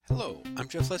Hello, I'm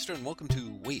Jeff Lester, and welcome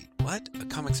to Wait, What? A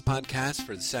comics podcast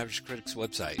for the Savage Critics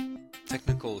website.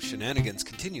 Technical shenanigans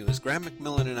continue as Graham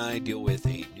McMillan and I deal with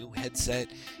a new headset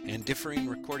and differing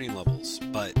recording levels,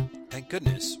 but thank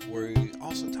goodness we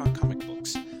also talk comic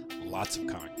books. Lots of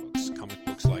comic books. Comic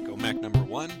books like OMAC number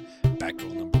 1,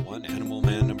 Batgirl number 1, Animal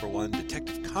Man number 1,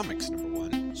 Detective Comics number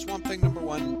 1, Swamp Thing number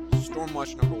 1,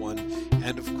 Stormwatch number 1,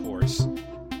 and of course,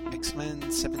 X-Men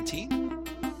 17?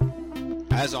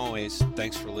 As always,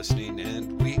 thanks for listening,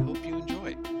 and we hope you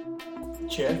enjoy.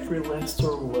 Jeffrey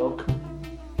Lester,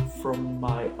 welcome from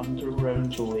my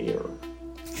underground lair.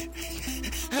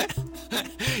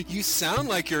 You sound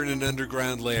like you're in an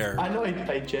underground lair. I know,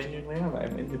 I genuinely am.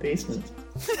 I'm in the basement.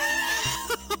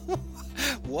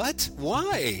 What?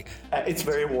 Why? It's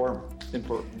very warm in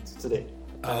Portland today.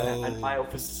 And my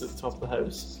office is at the top of the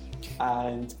house.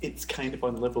 And it's kind of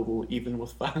unlivable even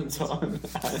with fans on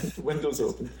and windows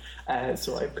open.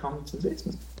 So I've come to the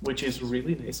basement, which is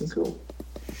really nice and cool.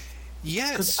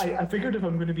 Yes. Because I figured if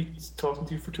I'm going to be talking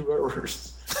to you for 2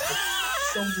 hours,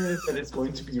 somewhere that it's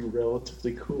going to be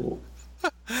relatively cool.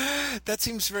 That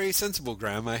seems very sensible,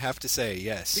 Graham, I have to say,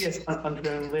 yes. Yes,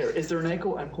 underground lair. Is there an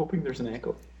echo? I'm hoping there's an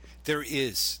echo. There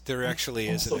is. There actually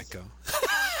is an echo.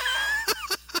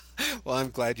 Well, I'm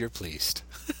glad you're pleased.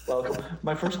 Welcome.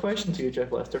 My first question to you,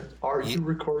 Jeff Lester, are you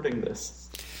recording this?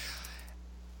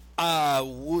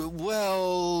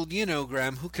 Well, you know,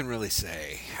 Graham, who can really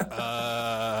say?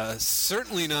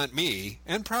 Certainly not me,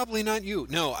 and probably not you.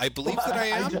 No, I believe that I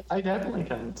am. I definitely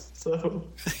can't, so...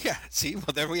 Yeah, see?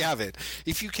 Well, there we have it.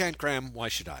 If you can't, Graham, why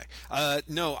should I?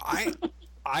 No, I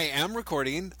am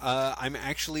recording. I'm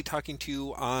actually talking to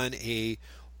you on a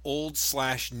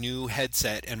old/new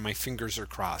headset, and my fingers are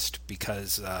crossed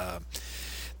because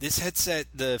this headset,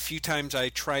 the few times I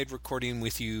tried recording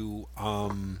with you,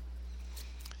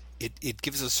 it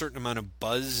gives a certain amount of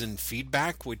buzz and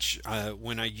feedback, which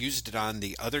when I used it on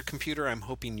the other computer, I'm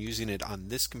hoping using it on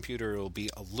this computer will be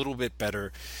a little bit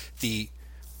better. The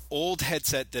old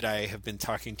headset that I have been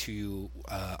talking to you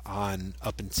on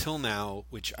up until now,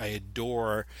 which I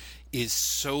adore, is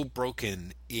so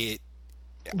broken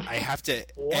I have to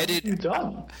edit. What have you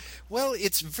done? Well,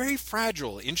 it's very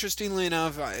fragile. Interestingly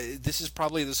enough, this is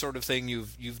probably the sort of thing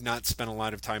you've not spent a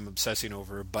lot of time obsessing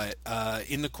over, but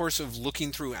in the course of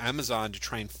looking through Amazon to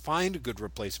try and find a good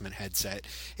replacement headset,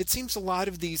 it seems a lot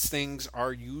of these things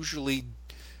are usually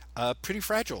pretty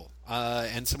fragile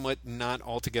and somewhat not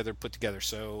altogether put together.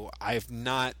 So I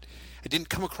didn't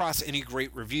come across any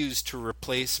great reviews to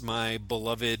replace my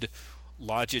beloved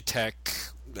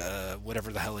Logitech,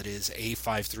 whatever the hell it is,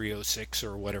 A5306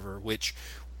 or whatever, which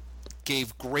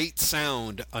gave great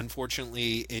sound.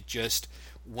 Unfortunately,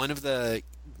 one of the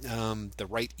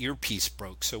right earpiece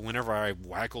broke, so whenever I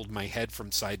waggled my head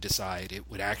from side to side, it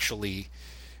would actually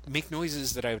make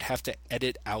noises that I would have to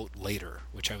edit out later,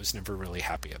 which I was never really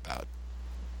happy about.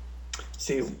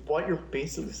 See, what you're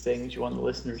basically saying is you want the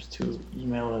listeners to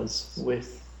email us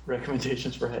with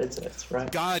recommendations for headsets,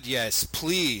 right? God, yes.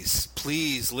 Please,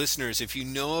 listeners, if you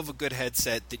know of a good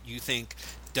headset that you think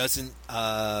doesn't,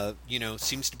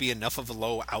 seems to be enough of a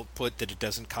low output that it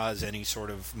doesn't cause any sort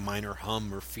of minor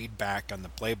hum or feedback on the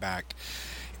playback,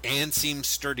 and seems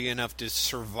sturdy enough to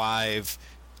survive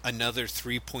another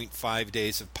 3.5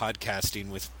 days of podcasting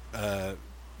with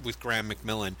Graham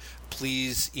McMillan,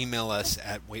 please email us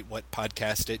at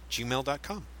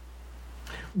waitwhatpodcast@gmail.com.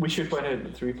 We should point out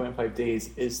that 3.5 days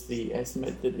is the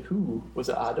estimate that was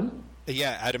it Adam?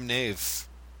 Yeah, Adam Nave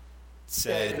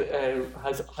said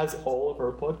has all of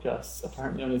our podcasts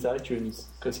apparently on his iTunes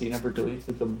because he never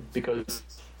deleted them because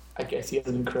I guess he has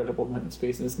an incredible amount of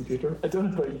space in his computer. I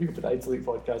don't know about you, but I delete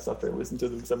podcasts after I listen to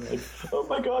them because I'm like, oh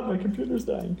my god, my computer's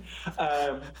dying.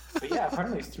 But yeah,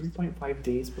 apparently it's 3.5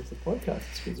 days worth of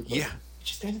podcasts. Yeah.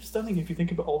 Which is kind of stunning if you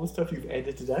think about all the stuff you've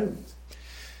edited out.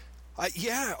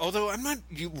 Yeah, although I'm not...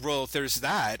 Well, there's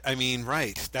that. I mean,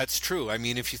 right, that's true. I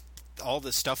mean, all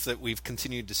the stuff that we've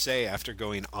continued to say after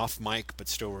going off mic but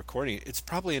still recording, it's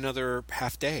probably another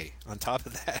half day on top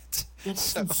of that.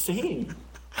 That's insane.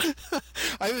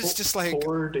 I was just like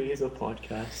 4 days of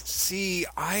podcasts. See,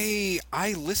 I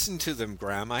listen to them,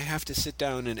 Graham. I have to sit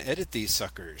down and edit these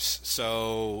suckers.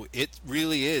 So it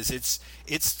really is. It's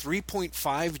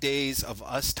 3.5 days of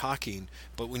us talking,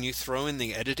 but when you throw in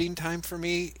the editing time for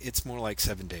me, it's more like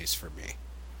 7 days for me.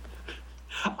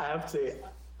 I have to say,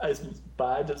 as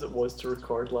bad as it was to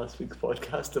record last week's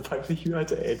podcast, the fact that you had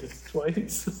to edit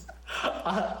twice,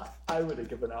 I would have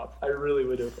given up. I really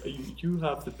would have. You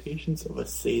have the patience of a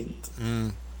saint.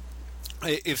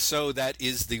 If so, that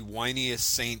is the whiniest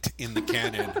saint in the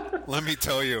canon. Let me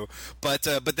tell you. But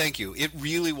thank you. It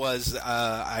really was.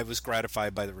 I was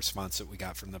gratified by the response that we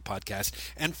got from the podcast,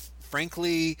 and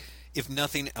frankly, if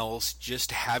nothing else,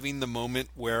 just having the moment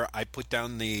where I put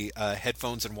down the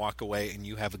headphones and walk away, and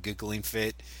you have a giggling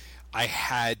fit. I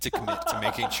had to commit to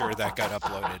making sure that got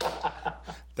uploaded.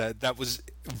 That was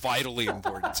vitally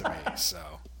important to me. So.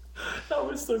 That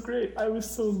was so great. I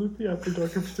was so loopy after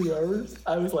talking for 2 hours.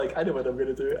 I was like, I know what I'm going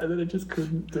to do, and then I just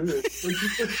couldn't do it. Which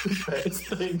is the best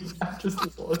thing. I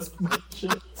just lost my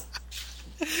shit.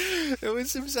 It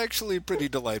was actually pretty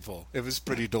delightful. It was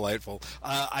pretty delightful.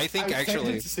 I think I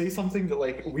actually to say something that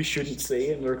like we shouldn't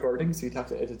say in the recording, so you'd have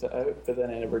to edit it out. But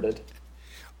then I never did.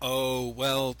 Oh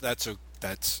well, that's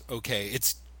okay.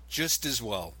 It's just as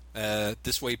well.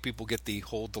 This way, people get the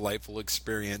whole delightful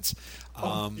experience.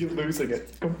 You're losing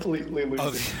it. Completely losing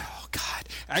it. Oh, God.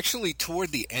 Actually, toward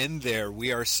the end there,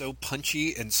 we are so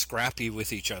punchy and scrappy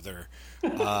with each other.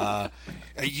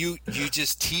 You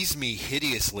just tease me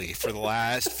hideously for the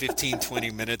last 15,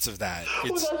 20 minutes of that.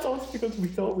 Well, that's also because we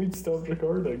thought we'd stopped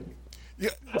recording.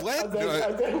 Yeah, what?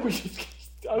 And then we just,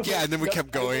 and then we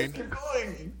kept going. Kept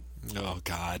going. Oh,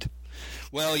 God.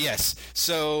 Well, yes.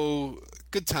 So...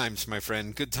 good times, my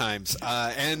friend. Good times.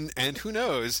 And who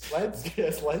knows?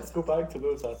 Let's go back to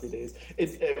those happy days.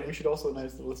 We should also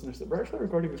announce to the listeners that we're actually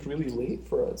recording this really late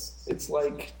for us. It's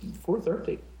like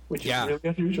 4:30, which is really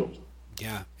unusual.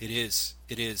 Yeah, it is.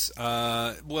 It is.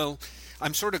 Well,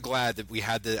 I'm sort of glad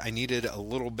that I needed a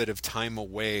little bit of time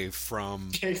away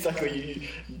from... Exactly.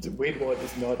 Wade Watt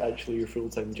is not actually your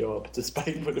full-time job,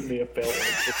 despite what it may have felt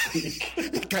like this week.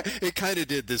 It kind of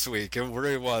did this week. It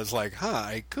really was like,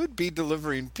 I could be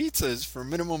delivering pizzas for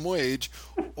minimum wage,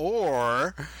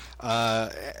 or...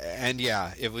 and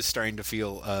yeah, it was starting to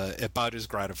feel about as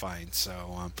gratifying.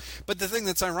 So, but the thing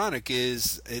that's ironic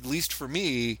is, at least for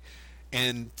me,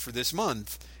 and for this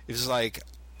month, it was like...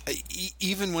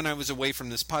 even when I was away from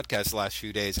this podcast the last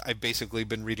few days, I've basically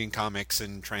been reading comics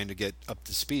and trying to get up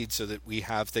to speed so that we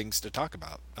have things to talk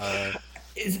about.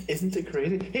 Isn't it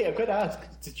crazy? Hey, I've got to ask,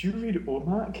 did you read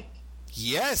OMAC?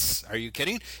 Yes. Are you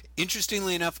kidding?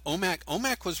 Interestingly enough,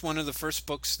 OMAC was one of the first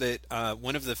books that,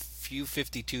 one of the few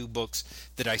 52 books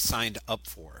that I signed up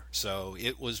for. So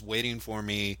it was waiting for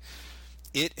me.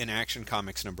 It and Action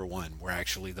Comics #1 were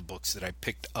actually the books that I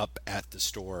picked up at the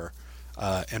store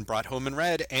and brought home and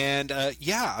read. And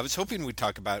I was hoping we'd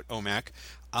talk about OMAC.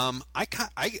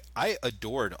 I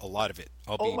adored a lot of it.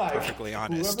 I'll be perfectly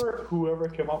honest. Whoever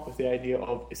came up with the idea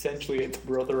of essentially its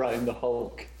brother in the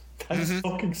Hulk, that's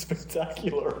fucking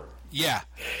spectacular. Yeah,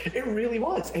 it really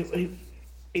was.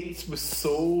 It was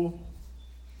so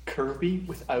Kirby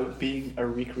without being a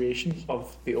recreation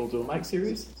of the old OMAC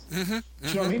series. Do you know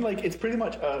what I mean? Like, it's pretty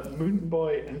much a Mutant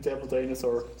Boy and Devil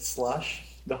Dinosaur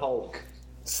 / the Hulk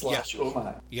 /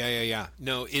 OMAC. Yeah.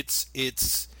 No,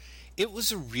 it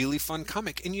was a really fun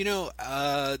comic. And,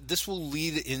 this will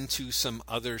lead into some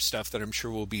other stuff that I'm sure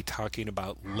we'll be talking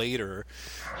about later.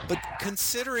 But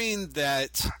considering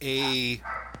that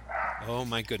oh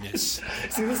my goodness.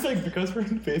 See, this thing, because we're in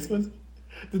the basement,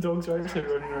 the dogs are actually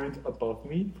running around above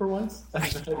me for once,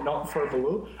 and not far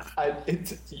below.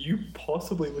 And you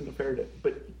possibly wouldn't have heard it,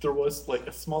 but there was like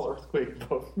a small earthquake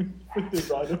above me when they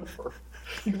ran over.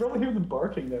 You can probably hear them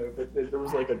barking now, but there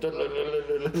was like a...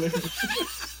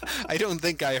 I don't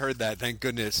think I heard that, thank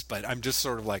goodness, but I'm just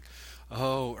sort of like,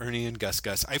 oh, Ernie and Gus.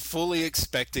 I fully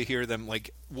expect to hear them.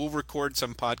 Like, we'll record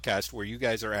some podcast where you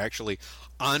guys are actually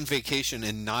on vacation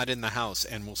and not in the house,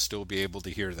 and we'll still be able to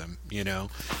hear them,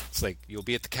 It's like you'll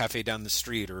be at the cafe down the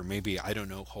street, or maybe, I don't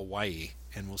know, Hawaii,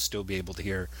 and we'll still be able to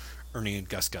hear Ernie and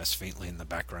Gus faintly in the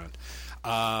background.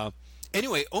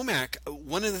 Anyway, OMAC,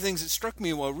 one of the things that struck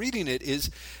me while reading it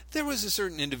is there was a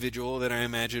certain individual that I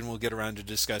imagine we'll get around to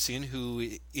discussing who,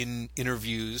 in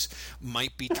interviews,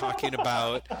 might be talking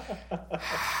about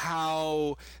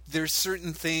how there's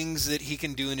certain things that he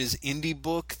can do in his indie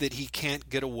book that he can't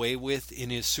get away with in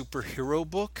his superhero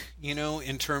book,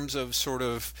 in terms of sort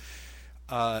of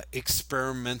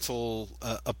experimental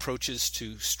approaches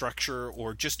to structure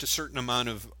or just a certain amount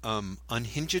of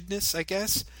unhingedness, I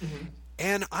guess. Mm-hmm.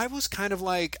 And I was kind of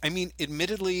like, I mean,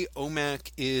 admittedly,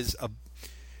 OMAC is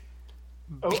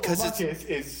OMAC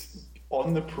is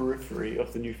on the periphery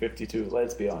of the New 52,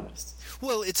 let's be honest.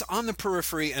 Well, it's on the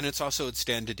periphery, and it's also at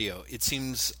Dan DiDio. It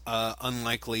seems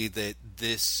unlikely that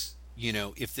this,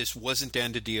 if this wasn't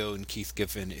Dan DiDio and Keith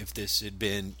Giffen, if this had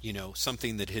been,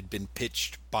 something that had been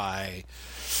pitched by...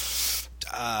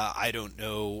 I don't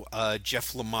know,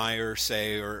 Jeff Lemire,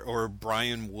 say, or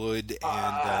Brian Wood, and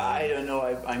I don't know.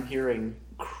 I'm hearing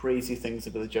crazy things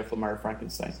about the Jeff Lemire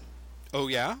Frankenstein. Oh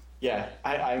yeah. Yeah,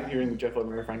 I'm hearing that Jeff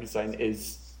Lemire Frankenstein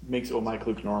makes OMAC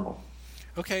look normal.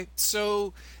 Okay,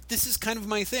 so this is kind of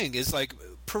my thing. Is like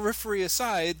periphery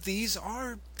aside, these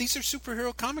are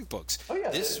superhero comic books. Oh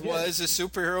yeah, This yeah. was a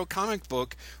superhero comic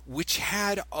book which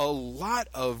had a lot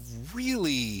of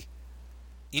really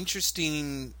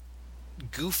interesting,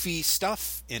 goofy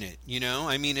stuff in it.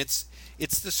 I mean, it's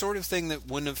the sort of thing that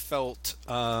wouldn't have felt.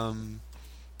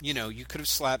 You could have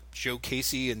slapped Joe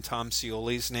Casey and Tom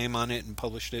Scioli's name on it and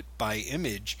published it by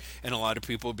Image, and a lot of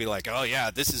people would be like, "Oh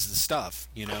yeah, this is the stuff."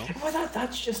 Well,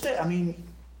 that's just it. I mean,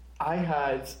 I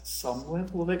had some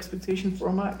level of expectation for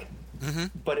OMAC,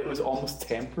 but it was almost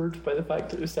tempered by the fact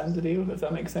that it was San Diego, if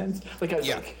that makes sense. Like, I was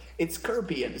like, it's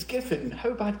Kirby and it's Giffen,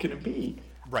 how bad can it be?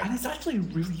 Right. And it's actually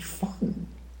really fun.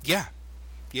 Yeah.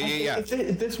 Yeah. If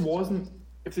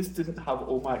this didn't have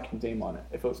OMAC name on it,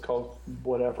 if it was called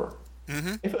whatever,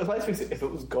 let's face it, if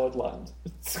it was Godland,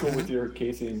 let's go with your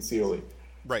Casey and Scioli.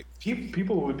 Right.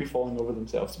 People would be falling over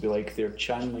themselves to be like, they're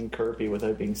channeling Kirby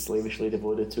without being slavishly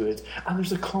devoted to it, and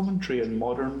there's a commentary on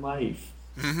modern life.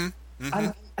 And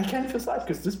I kind of feel sad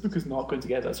because this book is not going to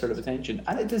get that sort of attention,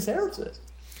 and it deserves it.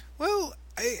 Well,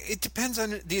 it depends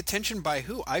on the attention by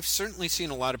who. I've certainly seen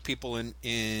a lot of people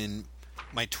in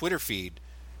my Twitter feed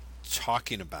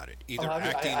talking about it, either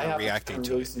acting or reacting to it. I haven't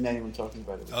really seen anyone talking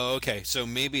about it. Oh, okay. So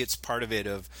maybe it's part of it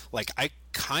of, like, I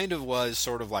kind of was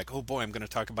sort of like, oh boy, I'm going to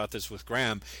talk about this with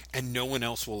Graham, and no one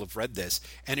else will have read this.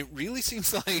 And it really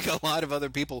seems like a lot of other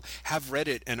people have read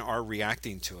it and are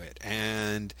reacting to it.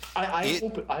 And I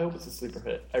hope it's a sleeper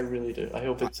hit. I really do. I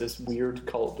hope it's this weird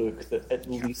cult book that at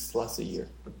least lasts a year.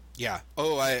 Yeah.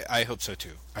 Oh, I hope so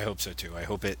too. I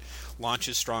hope it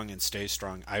launches strong and stays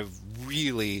strong. I've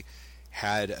really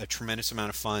had a tremendous amount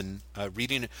of fun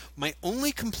reading it. My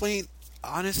only complaint,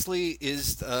 honestly,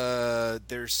 is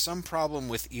there's some problem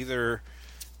with either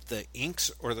the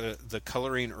inks or the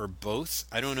coloring or both.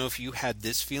 I don't know if you had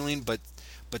this feeling, but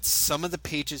some of the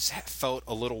pages felt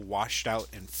a little washed out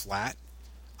and flat.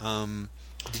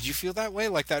 Did you feel that way?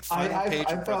 Like that final page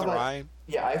of Brother Eye?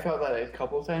 Yeah, I felt that a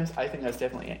couple of times. I think that's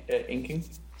definitely inking,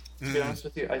 to be honest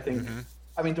with you. I think,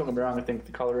 I mean, don't get me wrong, I think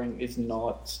the coloring is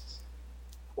not...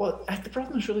 Well, the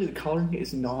problem is really the colouring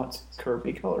is not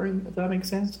Kirby colouring, if that makes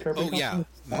sense. Kirby colouring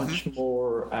is much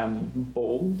more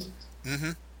bold.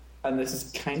 And this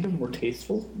is kind of more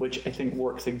tasteful, which I think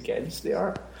works against the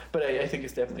art. But I think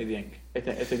it's definitely the ink. I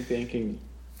think the inking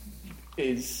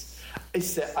is... I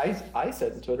said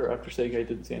on Twitter, after saying I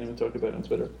didn't see anyone talk about it on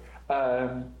Twitter,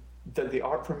 that the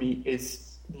art for me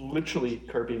is literally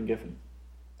Kirby and Giffen.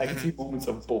 I can see moments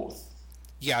of both.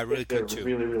 Yeah, I really could too.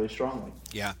 Really, really strongly.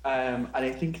 Yeah. And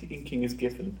I think the inking is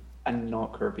Giffen and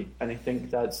not Kirby. And I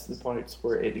think that's the points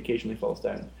where it occasionally falls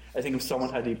down. I think if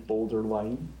someone had a bolder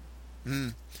line...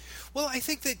 Well, I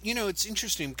think that, it's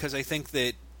interesting because I think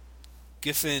that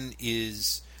Giffen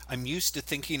is... I'm used to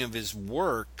thinking of his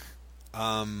work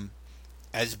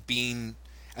as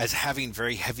having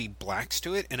very heavy blacks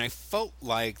to it, and I felt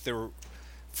like there were...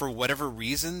 For whatever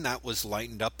reason, that was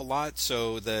lightened up a lot.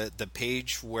 So the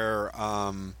page where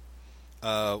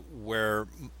Lord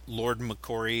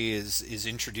McCory is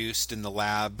introduced in the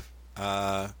lab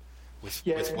with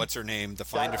what's her name, the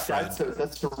Find a Friend.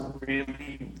 That's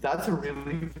a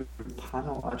really good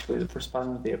panel. Actually, the first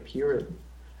panel they appear in.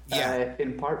 Yeah.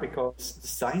 In part because the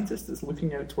scientist is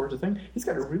looking out towards the thing. He's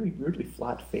got a really weirdly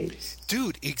flat face.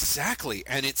 Dude, exactly.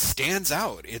 And it stands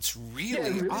out. It's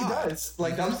really it really odd. does.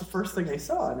 Like, that was the first thing I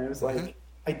saw, and I was like,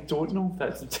 I don't know if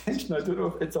that's intentional. I don't know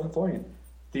if at some point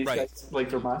these guys, like,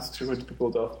 their masks are going to be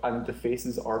pulled off, and the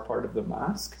faces are part of the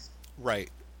mask. Right.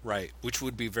 Which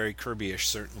would be very Kirby-ish,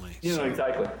 certainly.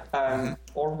 Exactly.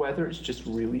 Or whether it's just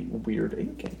really weird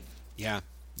inking. Yeah.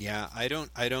 I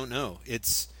don't know.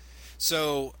 It's...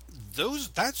 So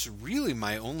that's really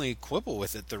my only quibble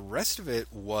with it. The rest of it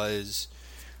was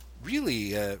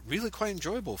really quite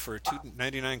enjoyable for a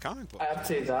 $2.99 comic book. I have to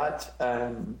say that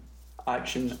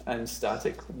Action and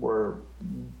Static were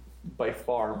by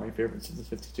far my favorites of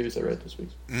the 52s I read this week.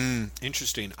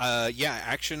 Interesting.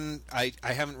 Action. I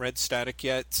haven't read Static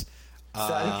yet.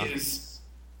 Static is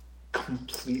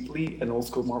completely an old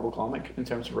school Marvel comic in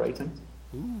terms of writing.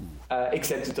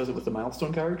 Except it does it with the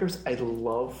Milestone characters. I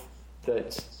love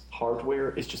that Hardware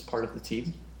is just part of the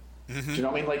team. Do you know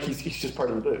what I mean? Like, he's just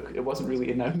part of the book. It wasn't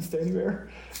really announced anywhere,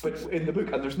 but in the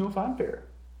book, and there's no fanfare.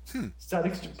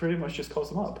 Static pretty much just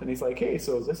calls him up, and he's like, "Hey,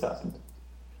 so this happened."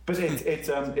 But it's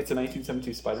a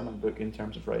 1972 Spider-Man book in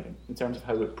terms of writing, in terms of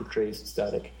how it portrays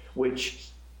Static, which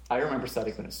I remember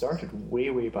Static when it started,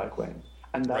 way back when,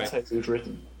 and that's how he was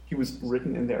written. He was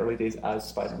written in the early days as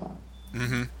Spider-Man.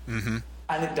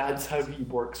 And that's how he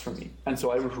works for me. And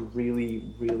so I was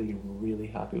really, really, really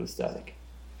happy with Static.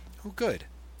 Oh, good.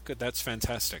 Good. That's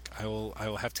fantastic. I will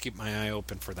have to keep my eye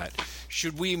open for that.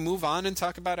 Should we move on and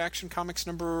talk about Action Comics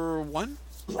number 1?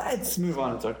 Let's move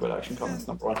on and talk about Action Comics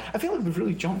number 1. I feel like we've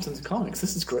really jumped into comics.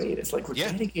 This is great. It's like we're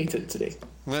dedicated today.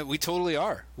 Well, we totally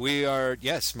are. We are.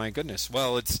 Yes, my goodness.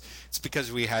 Well, it's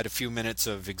because we had a few minutes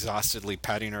of exhaustedly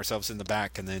patting ourselves in the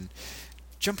back and then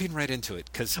jumping right into it.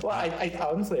 Well, I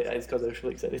honestly, it's because I was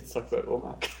really excited to talk about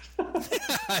OMAC.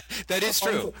 That is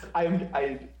true.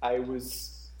 Honestly, I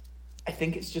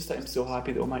think it's just that I'm so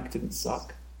happy that OMAC didn't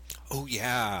suck. Oh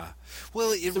yeah,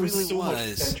 well it there really so was.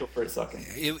 Much potential for it sucking.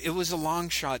 It was a long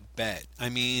shot bet. I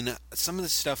mean, some of the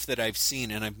stuff that I've seen,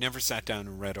 and I've never sat down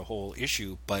and read a whole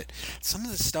issue, but some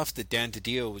of the stuff that Dan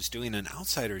DiDio was doing in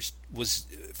Outsiders was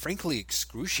frankly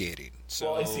excruciating.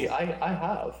 So, well, I see. I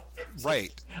have.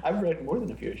 Right. I've read more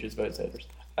than a few issues of Outsiders,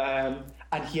 and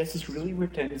he has this really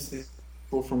weird tendency to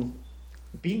go from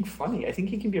being funny. I think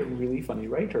he can be a really funny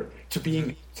writer to being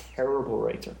a terrible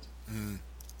writer. Mm.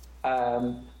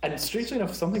 And strangely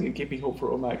enough, something that gave me hope for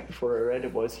OMAC before I read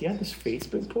it was he had this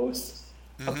Facebook post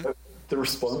about the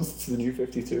response to the New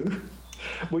 52,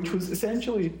 which was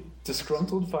essentially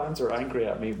disgruntled fans are angry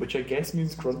at me, which I guess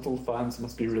means gruntled fans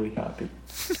must be really happy.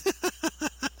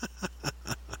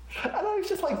 And I was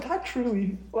just like, that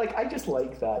truly, like, I just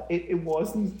like that. It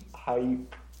wasn't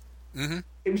hype. Mm-hmm.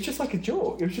 It was just like a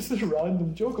joke. It was just this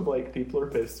random joke of like, people are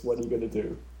pissed, what are you going to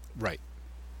do? Right.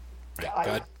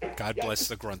 God bless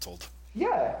the gruntled.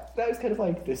 Yeah, that was kind of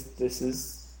like this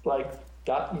is like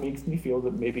that makes me feel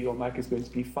that maybe OMAC is going to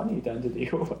be funny down to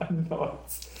DiDio and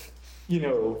not,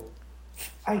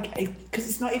 because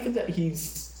it's not even that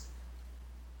he's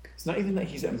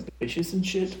ambitious and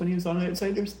shit when he was on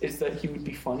Outsiders. It's that he would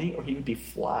be funny or he would be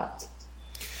flat.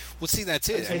 Well, see, that's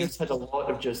it. Outsiders had a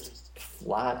lot of just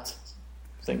flat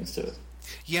things to it.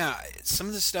 Yeah, some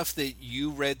of the stuff that you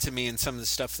read to me and some of the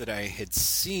stuff that I had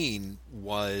seen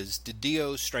was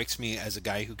DiDio strikes me as a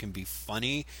guy who can be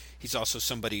funny. He's also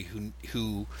somebody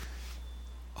who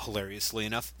hilariously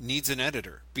enough, needs an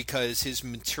editor because his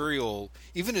material,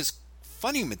 even his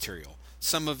funny material,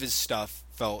 some of his stuff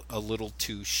felt a little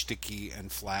too shticky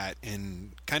and flat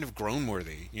and kind of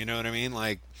groan-worthy. You know what I mean?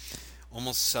 Like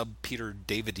almost sub-Peter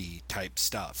David-y type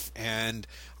stuff. And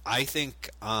I think...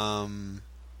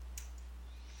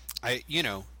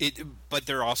 but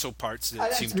there are also parts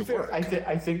that seem to work. I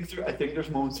think there's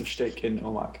moments of shtick in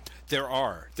OMAC.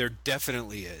 There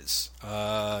definitely is.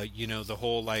 The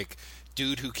whole like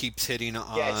dude who keeps hitting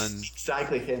on. Yes,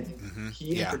 exactly him. Mm-hmm.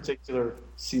 He in particular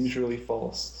seems really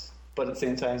false, but at the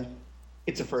same time,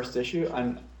 it's a first issue,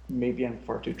 and maybe I'm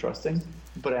far too trusting.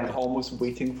 But I'm almost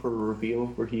waiting for a reveal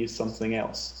where he is something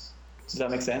else. Does that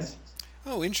make sense?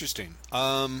 Oh, interesting.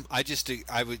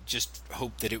 I would just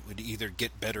hope that it would either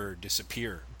get better or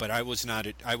disappear. But I wasn't.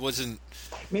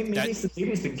 Maybe it's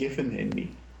the Giffen in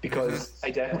me, because I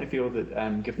definitely feel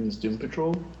that Giffen's Doom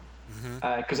Patrol.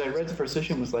 Because I read the first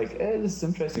issue and was like, this is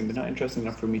interesting, but not interesting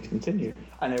enough for me to continue.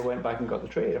 And I went back and got the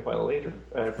trade a while later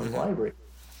from the library,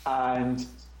 and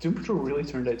Doom Patrol really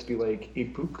turned out to be like a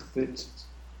book that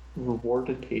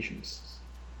rewarded patience.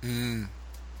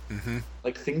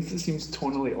 Like things that seems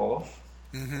tonally off.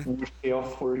 Would pay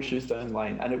off 4 issues down the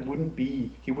line, and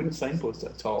he wouldn't signpost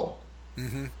it at all.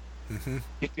 He'd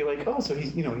be like, so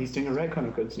he's doing a retcon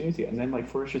of continuity, and then like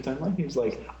 4 issues down the line, he was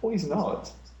like, he's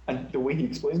not, and the way he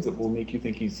explains it will make you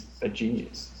think he's a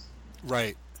genius.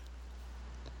 Right.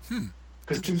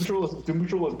 Because Doom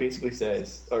Patrol basically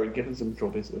says, or Giffen's Doom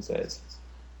Patrol basically says,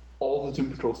 all the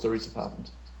Doom Patrol stories have happened.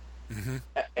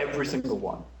 Every single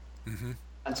one.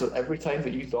 And so every time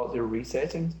that you thought they were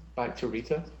resetting back to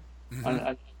Rita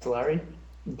and to Larry,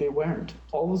 they weren't.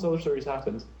 All those other stories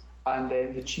happened, and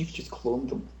then the Chief just cloned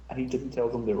them, and he didn't tell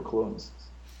them they were clones.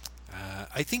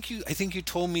 I think you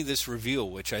told me this reveal,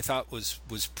 which I thought was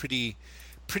pretty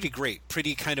great,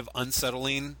 pretty kind of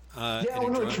unsettling.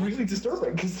 It's really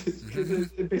disturbing because it's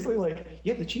basically like,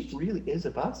 the Chief really is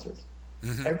a bastard.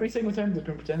 Every single time they've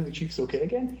been pretending the Chief's okay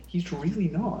again, he's really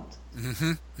not.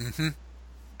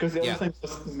 Because the other thing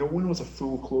was, no one was a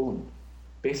full clone.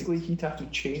 Basically, he'd have to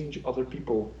change other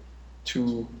people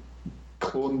to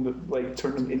turn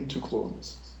them into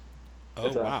clones.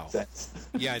 Oh, wow.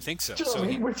 Yeah, I think so.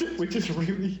 Which is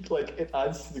really, it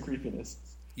adds to the creepiness.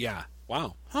 Yeah.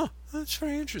 Wow. Huh. That's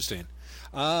very interesting.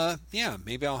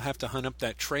 Maybe I'll have to hunt up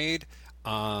that trade.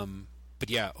 But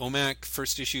yeah, OMAC,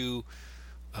 first issue,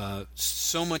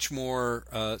 so much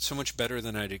better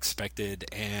than I'd expected,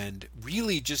 and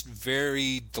really just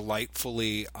very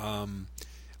delightfully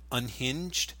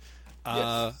unhinged.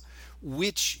 Yes.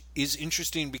 which is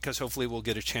interesting because hopefully we'll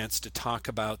get a chance to talk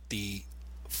about the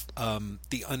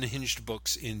unhinged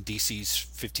books in DC's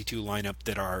 52 lineup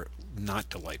that are not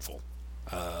delightful,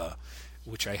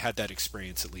 which I had that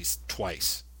experience at least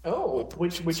twice. Oh,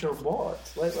 which are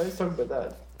what? Let's talk about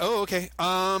that. Oh, okay.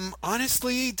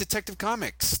 Honestly, Detective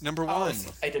Comics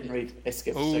 #1. I didn't read. I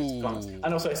skipped Detective Comics, and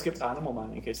also I skipped Animal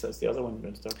Man in case that's the other one we're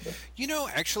going to talk about.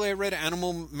 Actually, I read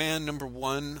Animal Man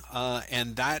 #1,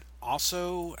 and that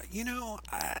also,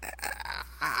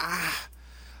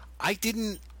 I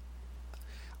didn't.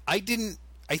 I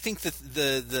think that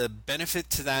the benefit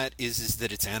to that is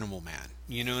that it's Animal Man.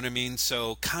 You know what I mean?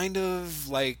 So kind of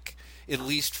like, at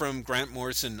least from Grant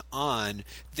Morrison on,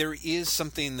 there is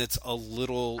something that's a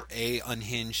little A,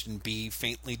 unhinged, and B,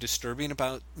 faintly disturbing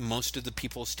about most of the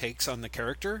people's takes on the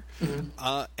character.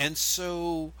 Mm-hmm. And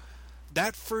so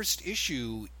that first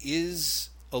issue is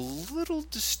a little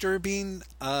disturbing.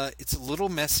 It's a little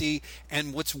messy.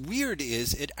 And what's weird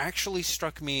is it actually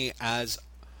struck me as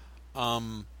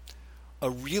a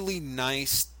really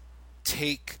nice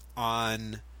take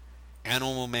on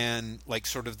Animal Man, like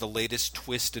sort of the latest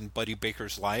twist in Buddy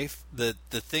Baker's life. The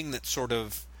thing that sort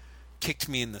of kicked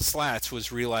me in the slats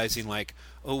was realizing, like,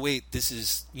 oh wait, this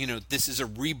is a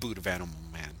reboot of Animal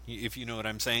Man, if you know what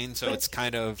I'm saying. So it's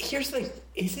kind of, here's the thing: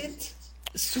 is it,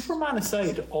 Superman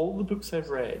aside, all the books I've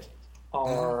read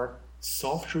are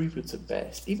soft reboots at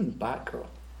best, even Batgirl.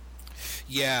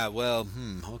 Yeah, well,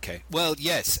 okay. Well,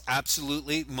 yes,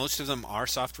 absolutely. Most of them are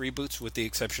soft reboots, with the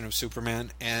exception of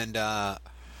Superman,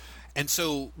 and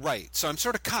so, right. So I'm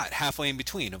sort of caught halfway in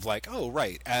between of like, oh,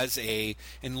 right,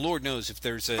 and Lord knows if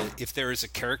there is a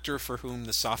character for whom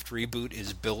the soft reboot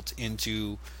is built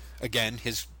into, again,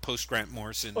 his post Grant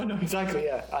Morrison. Oh no, exactly.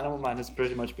 Yeah, Animal Man has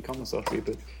pretty much become a soft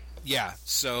reboot. Yeah,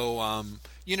 so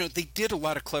they did a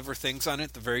lot of clever things on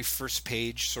it. The very first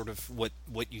page, sort of what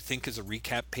you think is a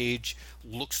recap page,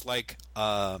 looks like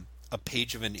a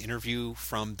page of an interview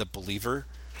from The Believer,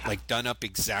 like done up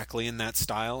exactly in that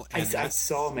style. And I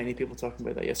saw many people talking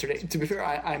about that yesterday. To be fair,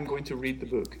 I'm going to read the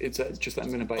book. It's just that I'm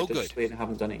going to buy it digitally, and I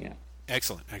haven't done it yet.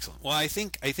 Excellent. Well, I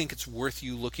think it's worth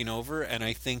you looking over, and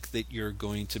I think that you're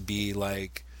going to be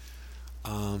like,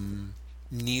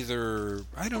 neither.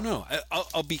 I don't know.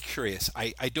 I'll be curious.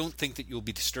 I don't think that you'll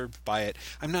be disturbed by it.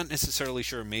 I'm not necessarily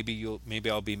sure. Maybe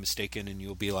I'll be mistaken, and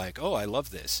you'll be like, oh, I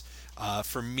love this.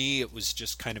 For me, it was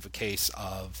just kind of a case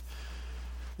of.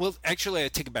 Well, actually, I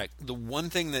take it back. The one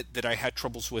thing that I had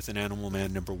troubles with in Animal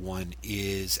Man #1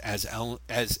 is, as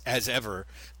ever,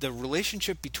 the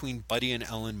relationship between Buddy and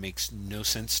Ellen makes no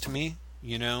sense to me.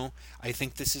 I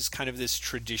think this is kind of this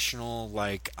traditional,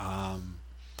 like, at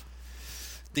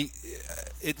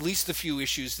least the few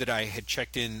issues that I had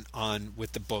checked in on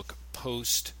with the book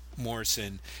post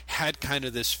Morrison had kind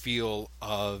of this feel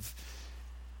of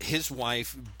his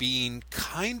wife being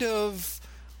kind of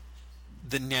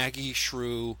the naggy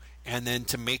shrew, and then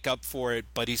to make up for it,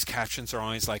 Buddy's captions are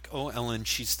always like, oh, Ellen,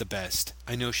 she's the best.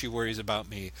 I know she worries about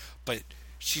me, but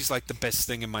she's like the best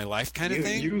thing in my life kind of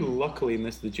thing. You luckily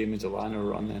missed the Jamie Delano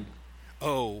run then.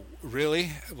 Oh, really?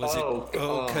 Was it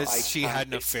because she had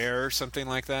an affair or something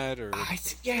like that? Or I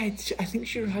think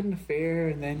she had an affair,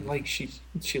 and then like she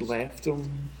left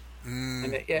him,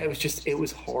 and it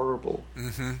was horrible.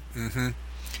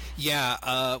 Yeah.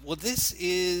 Well, this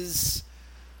is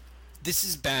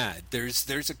bad.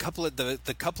 There's a couple of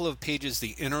the couple of pages,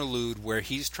 the interlude where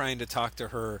he's trying to talk to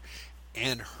her,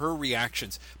 and her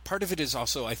reactions. Part of it is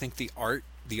also, I think, the art.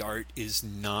 The art is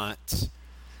not.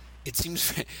 It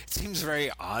seems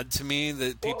very odd to me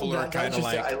that people are kind of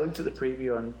like. I looked at the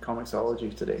preview on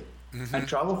Comixology today, and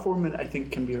Travel Foreman I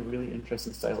think can be a really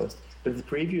interesting stylist. But the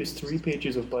preview is 3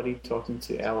 pages of Buddy talking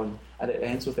to Ellen, and it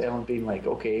ends with Ellen being like,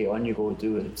 "Okay, on you go,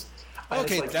 do it." And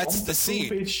okay, like, that's the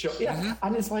scene. Shot. Yeah,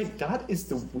 and it's like, that is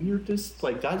the weirdest.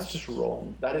 Like, that's just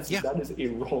wrong. That is a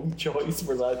wrong choice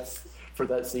for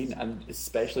that scene, and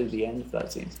especially the end of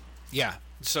that scene. Yeah.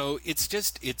 So it's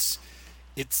just it's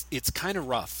kind of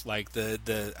rough. Like I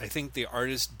think the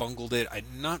artist bungled it. I'm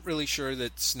not really sure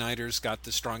that Snyder's got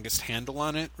the strongest handle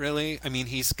on it. Really, I mean,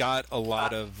 he's got a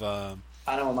lot of.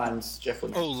 Animal Man's Jeff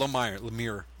Lemire. Oh,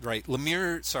 Lemire, right.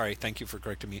 Lemire, sorry, thank you for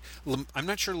correcting me. I'm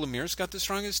not sure Lemire's got the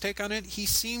strongest take on it. He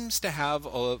seems to have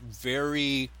a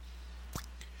very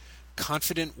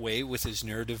confident way with his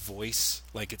narrative voice.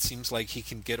 Like, it seems like he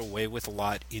can get away with a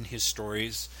lot in his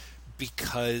stories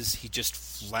because he just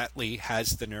flatly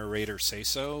has the narrator say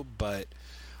so. But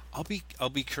I'll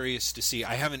be curious to see.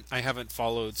 I haven't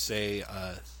followed, say,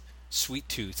 Sweet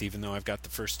Tooth, even though I've got the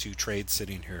first 2 trades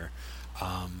sitting here.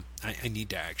 I need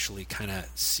to actually kind of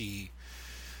see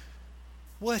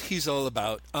what he's all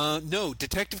about. No,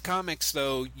 Detective Comics,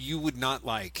 though, you would not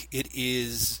like.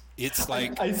 It's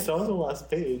like... I saw the last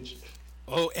page.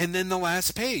 Oh, and then the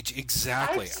last page,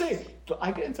 exactly. I'd say,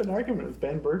 I get into an argument with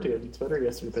Ben Bertie on Twitter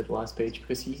yesterday about the last page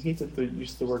because he hated the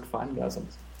use of the word fangasm.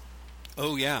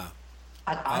 Oh, yeah.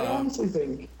 And I honestly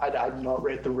think, I've not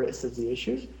read the rest of the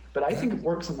issue, but I think it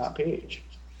works on that page.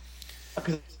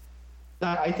 Because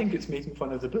I think it's making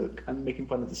fun of the book and making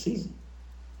fun of the scene.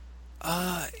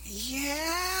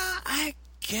 Yeah, I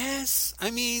guess.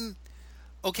 I mean,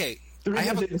 okay. The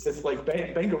reason is like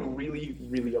Ben got really,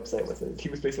 really upset with it. He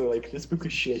was basically like, "This book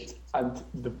is shit," and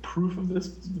the proof of this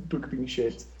book being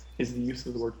shit is the use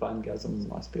of the word fangasm on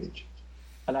the last page.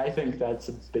 And I think that's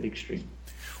a bit extreme.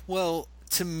 Well,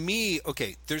 to me,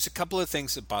 okay, there's a couple of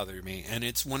things that bother me, and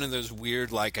it's one of those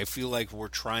weird, like, I feel like we're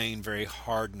trying very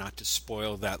hard not to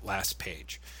spoil that last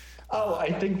page. Oh,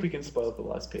 I think we can spoil the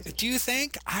last page. Do you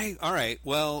think? All right.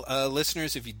 Well,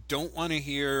 listeners, if you don't want to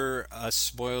hear us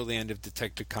spoil the end of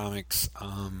Detective Comics,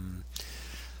 I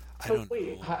don't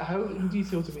know. How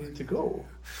detailed do we need to go?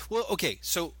 Well, okay.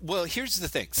 So, here's the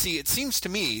thing. See, it seems to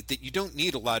me that you don't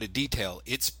need a lot of detail.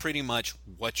 It's pretty much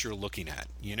what you're looking at.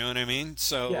 You know what I mean?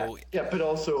 So yeah, but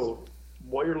also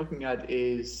what you're looking at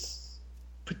is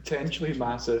potentially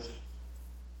massive,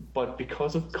 but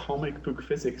because of comic book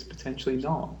physics, potentially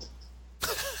not.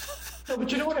 No,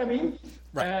 but you know what I mean?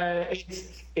 Right.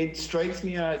 It strikes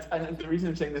me as, and the reason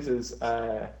I'm saying this is,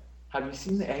 have you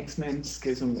seen the X-Men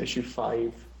Schism issue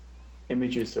 5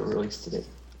 images that were released today?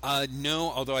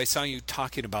 No, although I saw you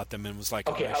talking about them and was like,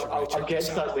 okay, I'll get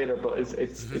to that later, but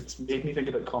it's made me think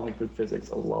about comic book physics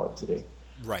a lot today.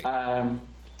 Right.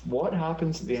 What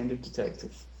happens at the end of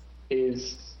Detective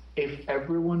is if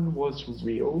everyone was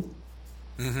real,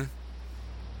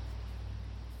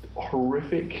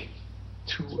 horrific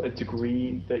to a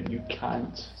degree that you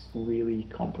can't really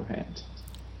comprehend.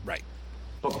 Right.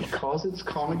 But because it's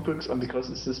comic books and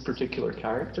because it's this particular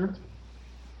character,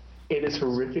 it is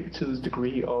horrific to the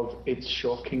degree of it's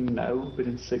shocking now, but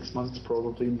in 6 months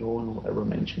probably no one will ever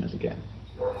mention it again.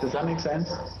 Does that make sense?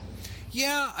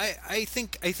 Yeah, I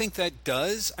think that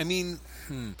does. I mean,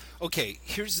 okay,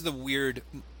 here's the weird...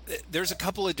 There's a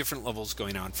couple of different levels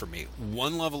going on for me.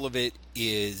 One level of it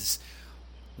is...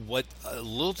 What a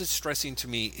little distressing to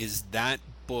me is that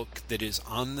book that is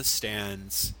on the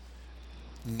stands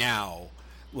now,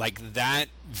 like that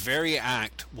very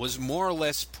act was more or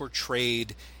less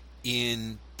portrayed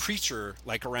in Preacher,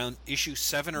 like around issue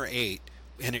 7 or 8,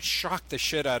 and it shocked the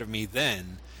shit out of me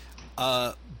then.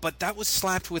 But that was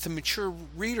slapped with a mature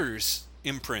reader's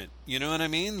imprint. You know what I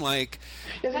mean? Like,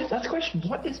 yeah, that's the question.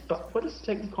 What is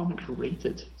Detective Comics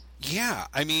rated? Yeah,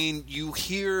 I mean, you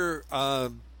hear.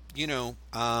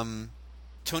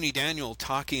 Tony Daniel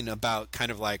talking about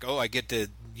kind of like, oh, I get to,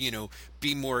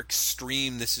 be more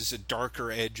extreme. This is a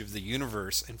darker edge of the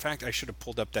universe. In fact, I should have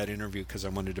pulled up that interview because I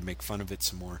wanted to make fun of it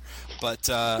some more. But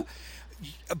I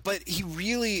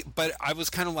was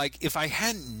kind of like, if I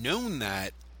hadn't known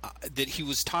that he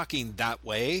was talking that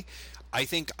way, I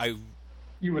think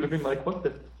you would have been like, what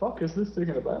the fuck is this doing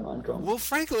in a Batman comic? Well,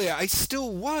 frankly, I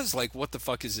still was like, what the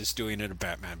fuck is this doing in a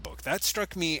Batman book? That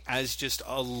struck me as just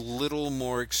a little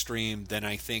more extreme than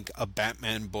I think a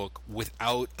Batman book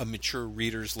without a mature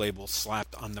reader's label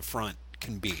slapped on the front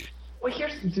can be. Well,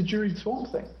 did you read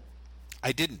Swamp Thing?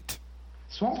 I didn't.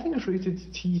 Swamp Thing is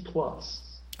rated T+.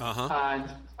 Uh-huh.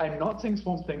 And I'm not saying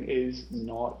Swamp Thing is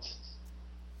not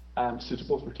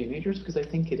suitable for teenagers, because I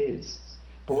think it is.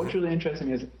 But what's really interesting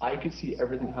is I could see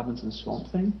everything that happens in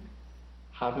Swamp Thing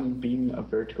having been a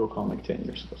Vertigo comic 10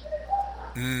 years ago.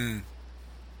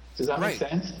 Does that make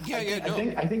sense? Yeah,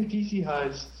 I think DC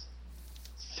has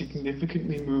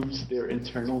significantly moved their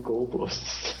internal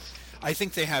goalposts. I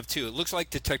think they have too. It looks like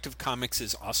Detective Comics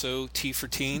is also T for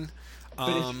teen.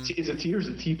 But is it T or is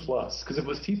it T+? Because if it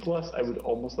was T+, I would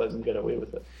almost let them get away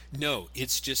with it. No,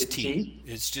 it's just T.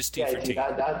 It's just T for teen.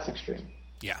 That's extreme.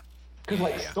 Yeah.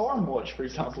 Because Stormwatch, for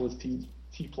example, is T+.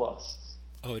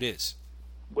 Oh, it is.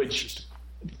 Which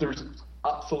there's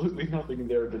absolutely nothing in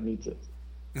there that needs it.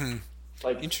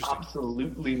 Like,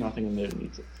 absolutely nothing in there that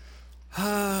needs it.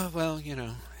 Well,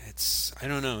 I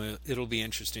don't know. It'll be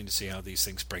interesting to see how these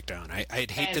things break down.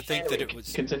 I'd hate to think that it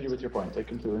was... Continue with your point. I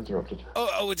completely interrupted.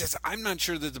 I'm not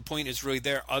sure that the point is really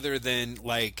there other than,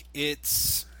 like,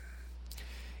 it's...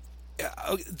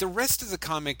 the rest of the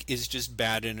comic is just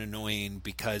bad and annoying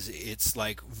because it's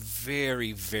like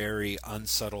very, very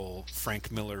unsubtle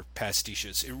Frank Miller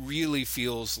pastiches. It really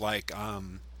feels like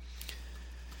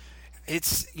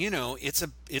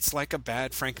it's like a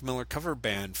bad Frank Miller cover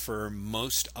band for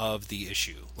most of the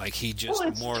issue. Like he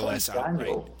just more or less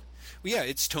outright. Well, yeah,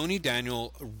 it's Tony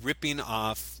Daniel ripping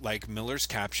off like Miller's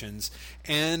captions,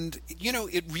 and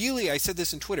it really. I said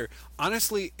this in Twitter.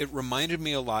 Honestly, it reminded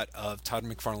me a lot of Todd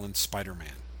McFarlane's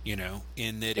Spider-Man.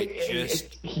 In that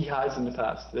he has in the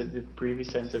past. The previous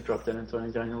times I've dropped in on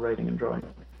Tony Daniel writing and drawing.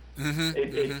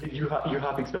 You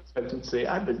have expected to say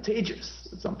advantageous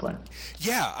at some point.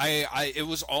 Yeah, it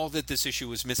was all that this issue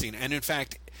was missing, and in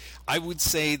fact, I would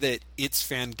say that It's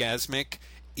Fangasmic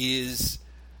is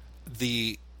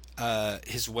the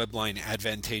his webline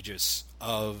advantageous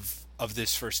of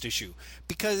this first issue,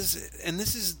 because, and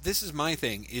this is my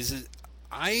thing, is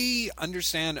I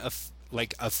understand a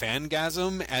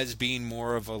fangasm as being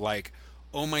more of a like,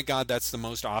 oh my god, that's the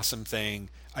most awesome thing.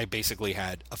 I basically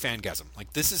had a fangasm.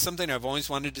 Like, this is something I've always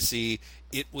wanted to see.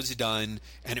 It was done,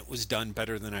 and it was done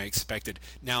better than I expected.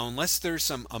 Now, unless there's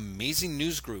some amazing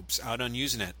news groups out on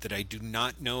Usenet that I do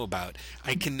not know about,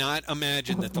 I cannot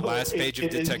imagine that the last page of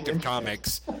Detective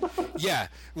Comics,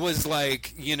 was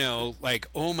like,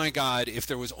 oh my god, if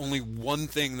there was only one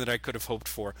thing that I could have hoped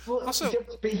for. Well, also,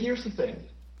 but here's the thing.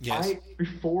 Yes.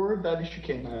 Before that issue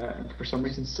came out, and for some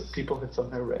reason people had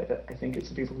somehow read it, I think it's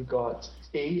the people who got,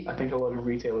 A, I think a lot of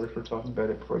retailers were talking about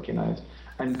it before it came out,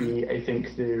 and B, I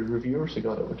think the reviewers who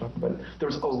got it were talking about it. There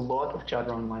was a lot of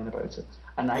chatter online about it,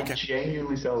 and I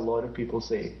genuinely saw a lot of people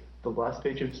say, the last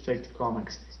page of Detective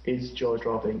Comics is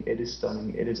jaw-dropping, it is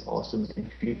stunning, it is awesome,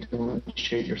 if you don't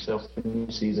shake yourself when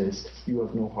you see this, you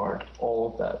have no heart,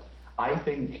 all of that. I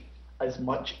think, as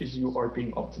much as you are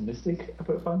being optimistic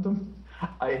about Phantom,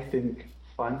 I think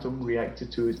Phantom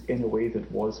reacted to it in a way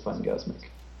that was fangasmic.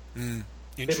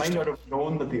 They might not have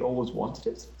known that they always wanted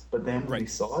it, but then when they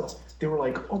saw it, they were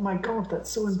like, oh my god, that's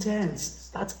so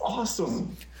intense. That's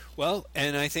awesome. Well,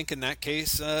 and I think in that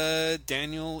case,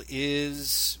 Daniel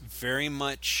is very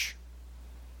much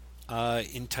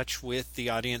in touch with the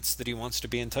audience that he wants to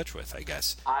be in touch with, I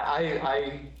guess.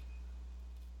 I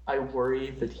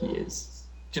worry that he is.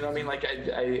 Do you know what I mean? Like,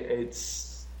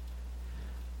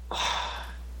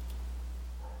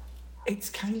 it's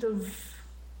kind of,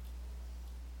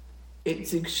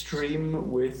 it's extreme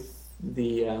with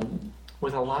the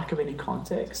with a lack of any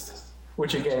context,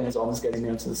 which again is almost getting me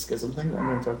into the schism thing that I'm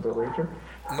going to talk about later.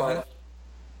 But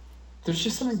there's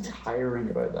just something tiring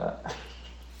about that.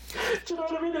 Do you know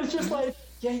what I mean? It's just like,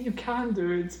 yeah, you can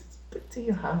do it, but do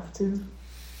you have to?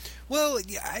 Well,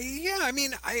 yeah. I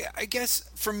mean, I guess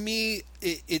for me,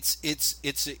 it's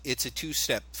a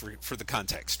two-step for the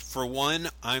context. For one,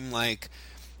 I'm like,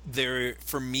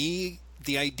 for me,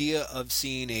 the idea of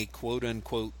seeing a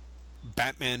quote-unquote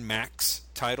Batman Max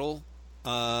title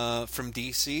from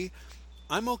DC,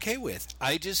 I'm okay with.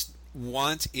 I just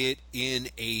want it in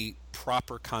a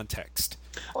proper context.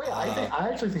 Oh yeah, I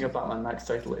actually think a Batman Max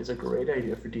title is a great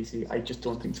idea for DC. I just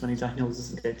don't think Tony Daniels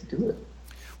is the guy to do it.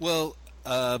 Well,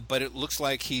 but it looks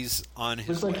like he's on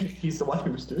his way. Looks like he's the one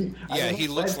who's doing it. Yeah, he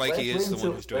looks like he is the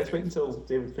one who's doing it. Let's wait until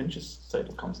David Finch's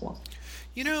title comes along.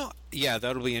 Yeah,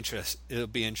 that'll be It'll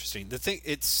be interesting. The thing,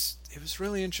 it was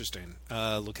really interesting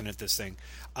looking at this thing.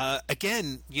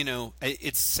 Again,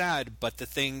 it's sad, but the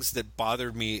things that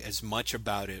bothered me as much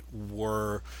about it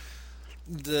were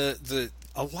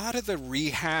a lot of the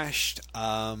rehashed.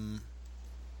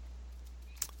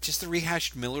 Just the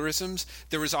rehashed Millerisms.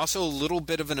 There was also a little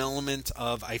bit of an element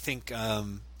of, I think,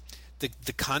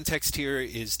 the context here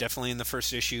is definitely in the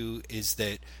first issue, is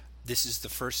that this is the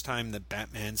first time that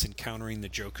Batman's encountering the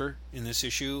Joker in this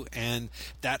issue, and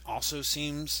that also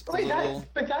seems a little...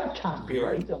 But that can't be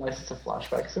right unless it's a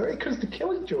flashback story, because the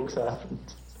Killing Jokes happened.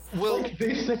 Well,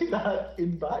 they say that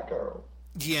in Batgirl.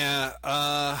 Yeah,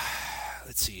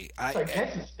 let's see. I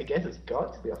guess it's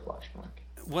got to be a flashback.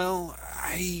 Well,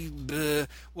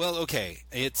 okay.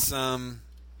 It's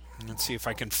let's see if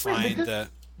I can find the.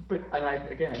 But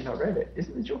I've not read it.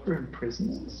 Isn't the Joker in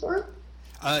prison in the start?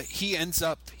 He ends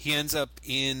up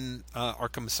in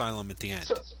Arkham Asylum at the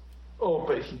end.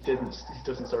 But he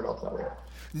doesn't start off that way.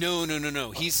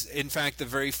 No. He's, in fact, the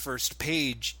very first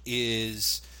page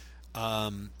is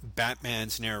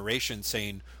Batman's narration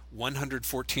saying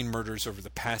 114 murders over the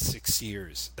past 6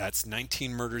 years. That's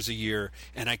 19 murders a year,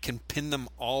 and I can pin them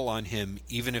all on him,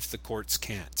 even if the courts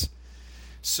can't.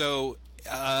 So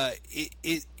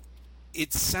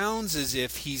it sounds as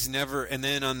if he's never. And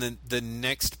then on the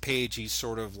next page, he's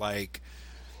sort of like,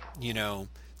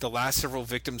 the last several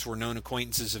victims were known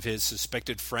acquaintances of his,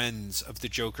 suspected friends of the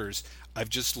Joker's. I've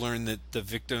just learned that the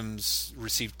victims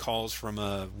received calls from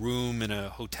a room in a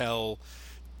hotel,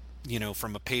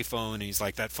 from a payphone, and he's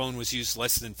like, that phone was used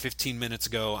less than 15 minutes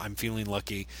ago. I'm feeling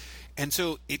lucky. And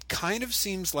so it kind of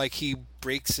seems like he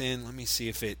breaks in. Let me see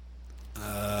if it,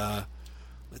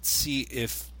 let's see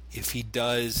if he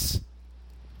does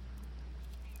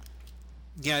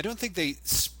Yeah, I don't think they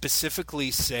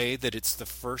specifically say that it's the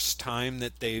first time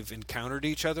that they've encountered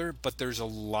each other, but there's a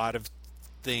lot of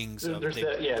things of There's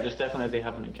definitely they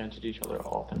haven't encountered each other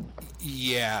often.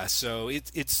 yeah, so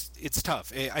it's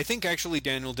tough. I think actually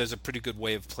Daniel does a pretty good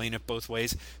way of playing it both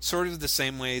ways, sort of the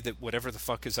same way that whatever the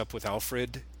fuck is up with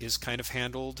Alfred is kind of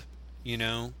handled, you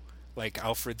know? Like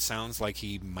Alfred sounds like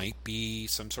he might be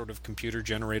some sort of computer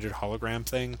generated hologram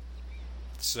thing.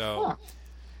 So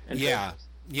Huh. yeah,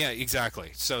 yeah,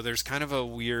 exactly. So there's kind of a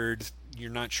weird. You're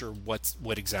not sure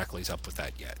what exactly is up with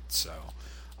that yet. So,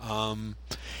 um,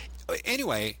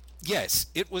 anyway, yes,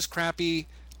 it was crappy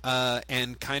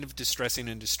and kind of distressing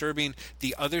and disturbing.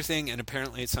 The other thing, and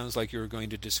apparently it sounds like you were going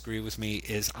to disagree with me,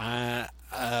 is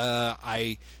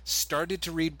I started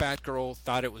to read Batgirl,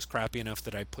 thought it was crappy enough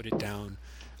that I put it down.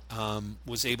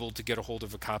 Was able to get a hold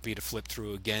of a copy to flip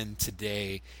through again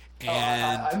today,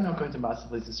 and I'm not going to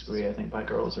massively disagree. I think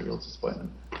Batgirl is a real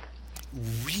disappointment.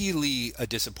 really a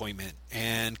disappointment.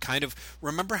 And kind of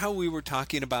remember how we were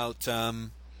talking about.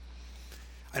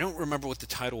 I don't remember what the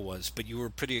title was, but you were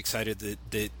pretty excited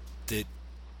that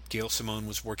Gail Simone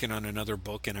was working on another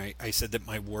book, and I said that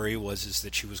my worry is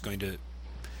that she was going to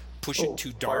push it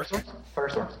too dark.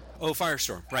 Firestorm. Oh,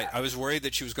 Firestorm. Right. I was worried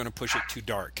that she was going to push it too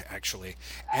dark, actually.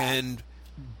 And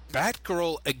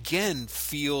Batgirl, again,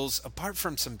 feels, apart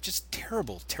from some just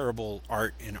terrible, terrible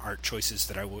art and art choices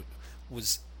that I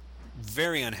was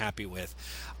very unhappy with,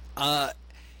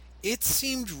 it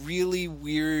seemed really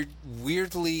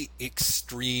weirdly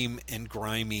extreme and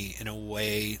grimy in a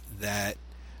way that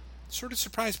sort of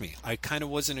surprised me. I kind of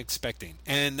wasn't expecting.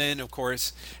 And then, of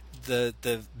course,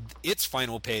 its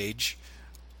final page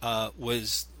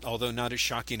was, although not as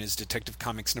shocking as Detective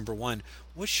Comics #1,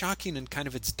 was shocking in kind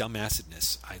of its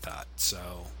dumbassedness, I thought.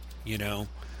 So, you know,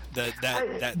 the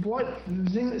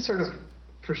thing that sort of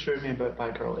frustrated me about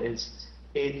Batgirl is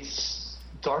it's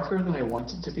darker than I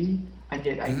want it to be, and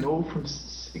yet I know from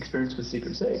experience with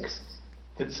Secret Six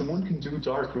that someone can do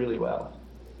dark really well.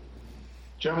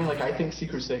 Do you know what I mean? Like, I think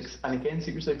Secret Six, and again,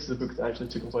 Secret Six is a book that actually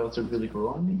took a while to really grow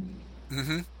on me.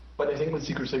 Mm-hmm. But I think when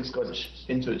Secret Six got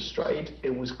into its stride,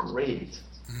 it was great.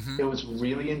 Mm-hmm. It was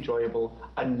really enjoyable,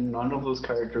 and none of those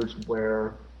characters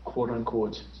were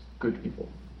quote-unquote good people.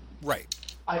 Right.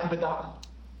 But that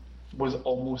was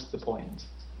almost the point.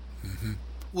 Mm-hmm.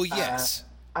 Well, yes.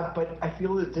 But I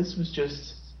feel that this was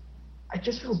just... I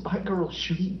just feel Batgirl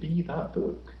shouldn't be that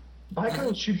book.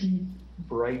 Batgirl should be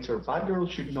brighter. Batgirl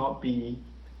should not be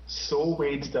so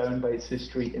weighed down by its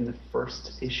history in the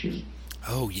first issue.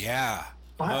 Oh, yeah.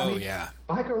 Yeah.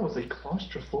 Batgirl was a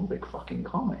claustrophobic fucking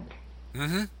comic.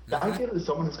 Mm-hmm. The idea that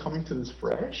someone is coming to this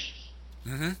fresh,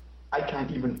 I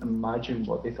can't even imagine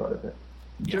what they thought of it.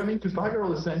 Do you know what I mean? Because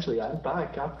Batgirl is essentially, I'm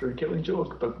back after Killing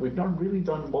Joke, but we've not really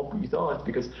done what we thought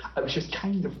because I was just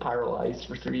kind of paralyzed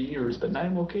for 3 years, but now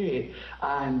I'm okay.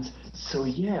 And so,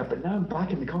 yeah, but now I'm back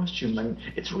in the costume and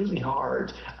it's really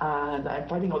hard. And I'm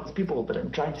fighting all these people, but I'm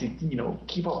trying to,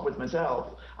 keep up with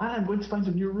myself. And I'm going to find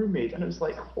a new roommate. And it was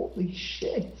like, holy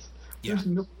shit. Yeah.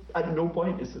 At no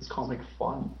point is this comic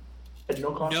fun. At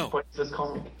no point is this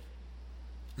comic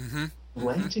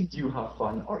letting you have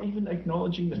fun, or even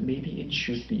acknowledging that maybe it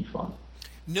should be fun.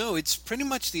 No, it's pretty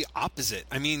much the opposite.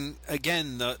 I mean,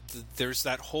 again, there's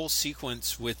that whole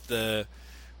sequence with the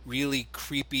really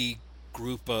creepy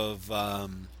group of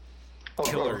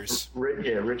killers.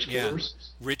 Rich killers.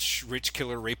 Rich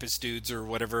killer rapist dudes or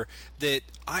whatever that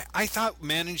I thought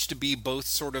managed to be both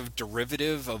sort of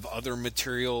derivative of other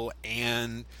material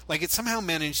and, like, it somehow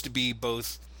managed to be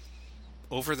both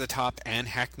over the top and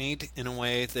hackneyed in a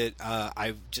way that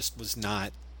I just wasn't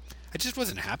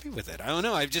happy with it. I don't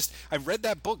know. I read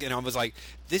that book and I was like,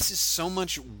 this is so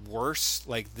much worse.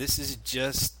 Like, this is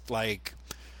just like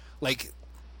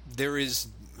there is,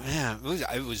 man,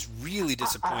 it was really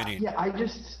disappointing. I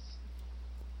just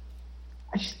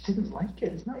didn't like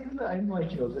it. It's not even that I'm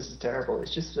like, this is terrible.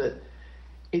 It's just that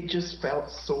it just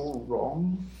felt so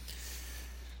wrong.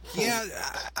 Yeah,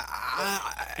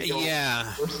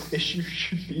 yeah. First issue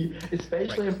should be,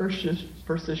 especially a first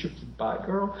issue for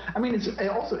Batgirl. I mean, it's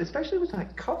also, especially with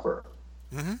that cover.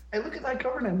 Mm-hmm. I look at that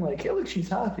cover and I'm like, hey, look, she's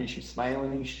happy, she's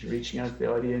smiling, she's reaching out to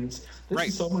the audience. This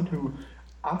is someone who,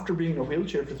 after being in a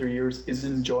wheelchair for 3 years, is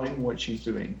enjoying what she's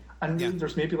doing. And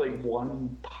there's maybe like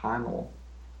one panel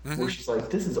where she's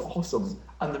like, this is awesome,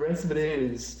 and the rest of it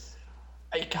is,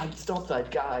 I can't stop that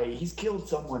guy. He's killed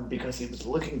someone because he was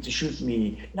looking to shoot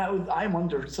me. Now I'm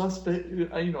under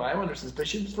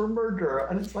suspicion for murder.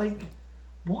 And it's like,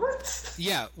 What?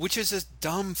 Yeah, which is a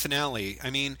dumb finale. I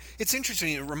mean, it's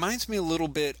interesting. It reminds me a little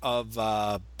bit of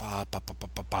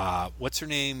what's her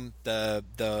name?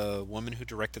 The woman who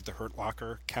directed The Hurt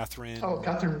Locker, Oh, Catherine.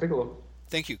 Catherine Bigelow.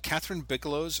 Thank you, Catherine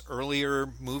Bigelow's earlier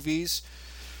movies.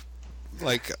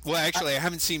 Like, well, actually, I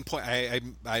haven't seen Point.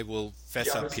 I will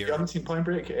fess up You here. haven't seen Point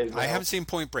Break? I haven't seen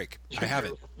Point Break. I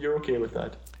haven't. You're okay with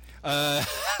that? Uh,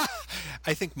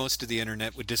 I think most of the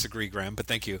internet would disagree, Graham, but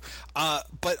thank you.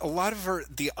 But a lot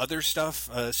of the other stuff,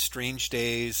 Strange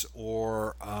Days,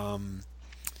 or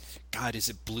God, is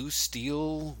it Blue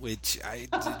Steel? Which I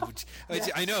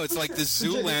know it's like the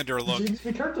Zoolander look. James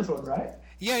B. Curtis one, right?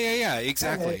 Yeah,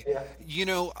 exactly. Yeah. You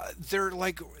know, they're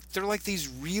like these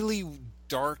really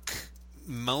dark,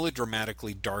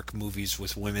 melodramatically dark movies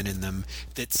with women in them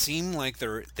that seem like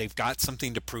they've got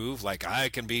something to prove. Like, I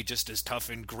can be just as tough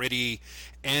and gritty,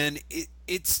 and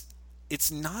it's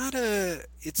not a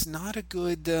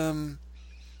good.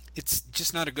 It's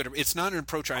just not a good. It's not an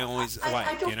approach I always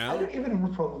like. I You know. don't even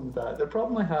have a problem with that. The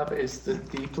problem I have is that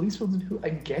the policewoman, who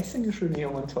I'm guessing is Renee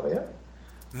Montoya,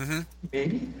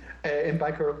 maybe, in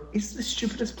Batgirl, is the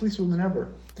stupidest policewoman ever.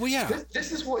 Well, yeah.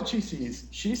 This is what she sees.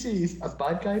 She sees a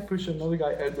bad guy push another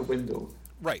guy out the window.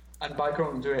 Right. And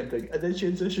Batgirl doing anything. And then she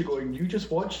insists, going, you just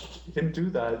watched him do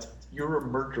that. You're a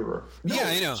murderer. No, Yeah,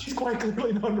 I know. She's quite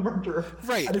clearly not a murderer.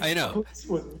 Right, And it's I know. the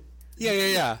policewoman.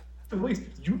 Yeah. Police,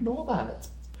 you know that.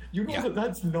 You know Yeah. that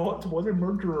that's not what a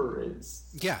murderer is.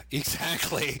 Yeah,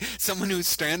 exactly. Someone who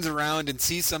stands around and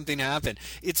sees something happen.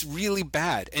 It's really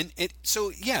bad. And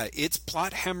it's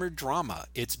plot hammered drama.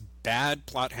 It's bad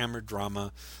plot hammered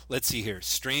drama. Let's see here.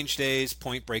 Strange Days,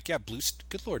 Point Break. Yeah,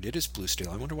 good Lord, it is Blue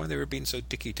Steel. I wonder why they were being so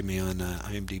dicky to me on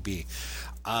IMDb.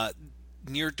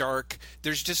 Near Dark.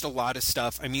 There's just a lot of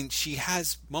stuff. I mean, she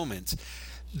has moments.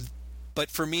 But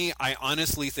for me, I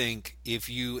honestly think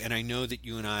and I know that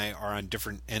you and I are on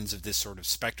different ends of this sort of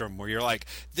spectrum where you're like,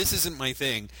 this isn't my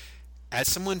thing. As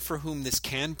someone for whom this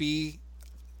can be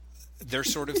their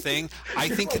sort of thing, I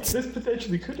think this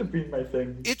potentially could have been my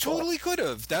thing. it totally could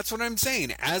have. That's what I'm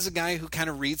saying. As a guy who kind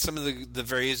of reads some of the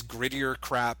various grittier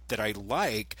crap that I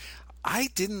like, I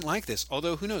didn't like this.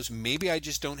 Although, who knows, maybe I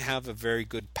just don't have a very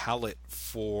good palate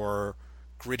for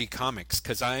gritty comics,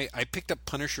 because I picked up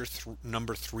Punisher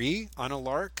number 3 on a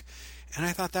lark, and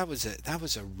I thought that was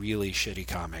a really shitty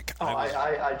comic.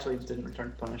 I actually didn't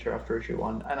return to Punisher after issue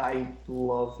 1, and I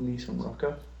love me some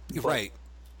Rucka. Right.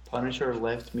 Punisher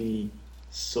left me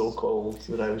so cold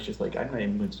that I was just like, I'm not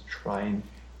even going to try and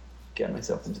get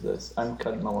myself into this. I'm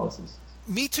cutting my losses.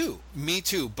 Me too.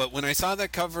 But when I saw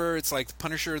that cover, it's like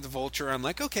Punisher the Vulture. I'm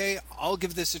like, okay, I'll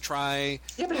give this a try.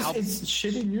 Yeah, but it's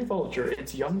shitty new Vulture.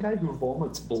 It's a young guy who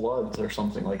vomits blood or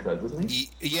something like that, doesn't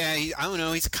he? I don't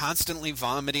know. He's constantly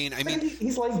vomiting. I mean,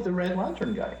 he's like the Red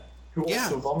Lantern guy who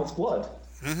also vomits blood.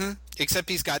 Mm-hmm. Except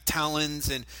he's got talons,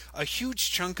 and a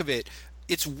huge chunk of it.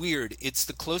 It's weird. It's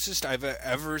the closest I've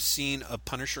ever seen a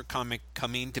Punisher comic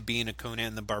coming to being a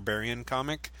Conan the Barbarian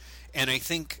comic. And I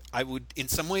think in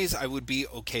some ways, I would be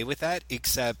okay with that,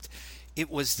 except it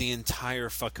was the entire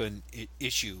fucking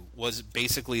issue was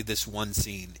basically this one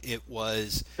scene. It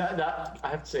was... That I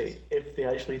have to say, if they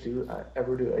actually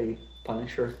ever do a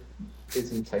Punisher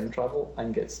is in time travel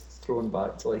and gets thrown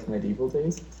back to like medieval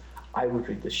days, I would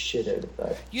read the shit out of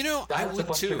that. You know, I would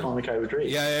That's too. a comic I would read.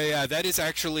 Yeah. That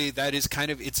is kind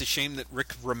of, it's a shame that Rick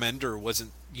Remender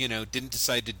didn't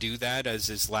decide to do that as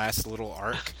his last little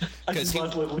arc. His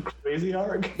last little crazy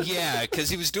arc. Yeah, because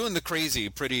he was doing the crazy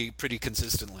pretty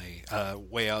consistently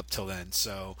way up till then.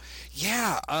 So,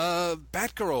 yeah,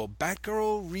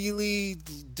 Batgirl really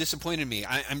disappointed me.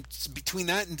 I'm between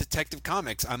that and Detective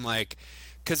Comics. I'm like,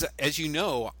 because as you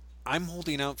know, I'm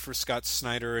holding out for Scott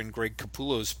Snyder and Greg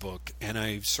Capullo's book, and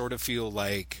I sort of feel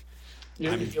like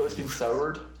you feel it's been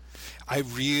soured. I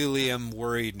really am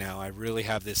worried now. I really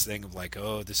have this thing of like,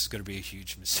 oh, this is going to be a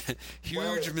huge mistake.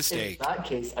 In that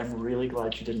case, I'm really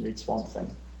glad you didn't read Swamp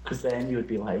Thing, because then you would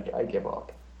be like, I give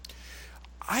up.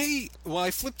 I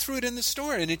flipped through it in the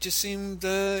store, and it just seemed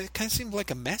kind of seemed like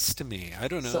a mess to me. I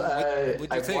don't know. So, what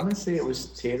do you think? I want to say it was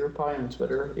Tater Pie on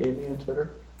Twitter, Amy on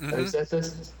Twitter, who said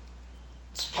this.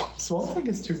 Swamp Thing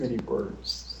is too many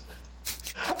words.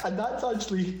 And that's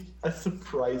actually a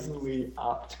surprisingly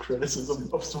apt criticism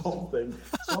of Swamp Thing.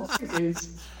 Swamp Thing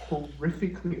is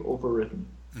horrifically overwritten.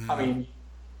 I mean,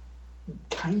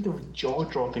 kind of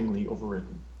jaw-droppingly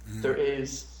overwritten. There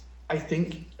is, I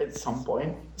think, at some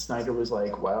point, Snyder was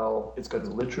like, well, it's got a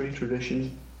literary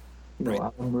tradition.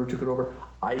 Alan Moore took it over.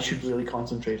 I should really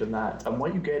concentrate on that. And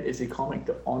what you get is a comic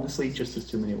that honestly just has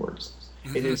too many words.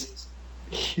 It is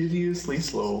hideously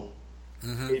slow.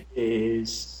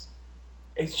 It's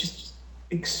just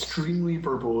extremely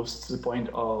verbose to the point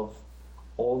of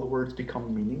all the words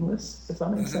become meaningless, if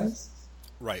that makes sense.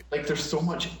 Right. Like, there's so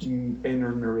much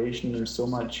inner narration, there's so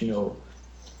much,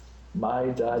 my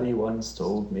daddy once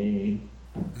told me,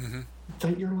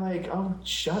 that you're like, oh,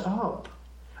 shut up.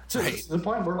 To the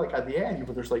point where, like, at the end,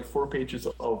 where there's like 4 pages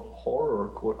of horror,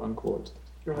 quote unquote,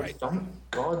 you're like, thank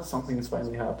God something is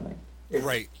finally happening. If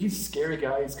these scary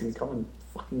guys can come and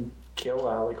fucking kill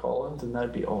Alec Holland, and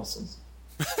that'd be awesome.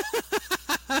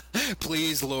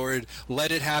 Please, Lord,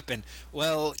 let it happen.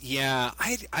 Well, yeah,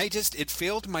 I just, it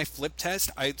failed my flip test.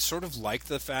 I sort of like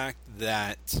the fact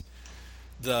that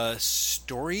the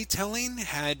storytelling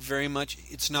had very much,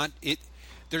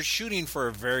 they're shooting for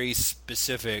a very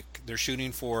specific, they're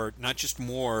shooting for not just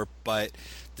more, but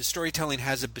the storytelling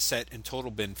has a Beset and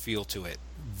Total Bin feel to it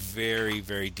very,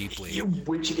 very deeply.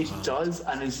 Which it does,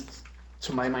 and is,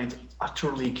 to my mind,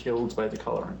 utterly killed by the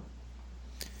coloring.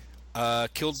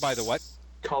 Killed by the what?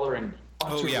 Coloring.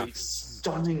 Utterly,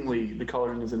 stunningly, the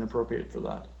coloring is inappropriate for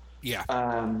that. Yeah.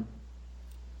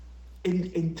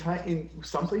 In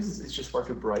some places, it's just far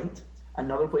too bright,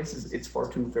 and other places, it's far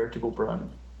too vertigo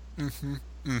brown. Mm-hmm.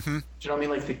 Do you know what I mean?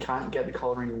 Like, they can't get the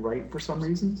coloring right for some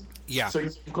reason. Yeah. So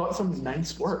you've got some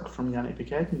nice work from Yannick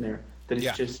Piquet in there that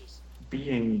is just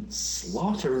being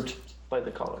slaughtered by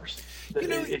the colors.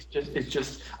 It's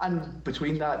just, and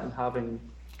between that and having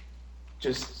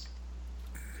just,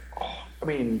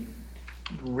 really,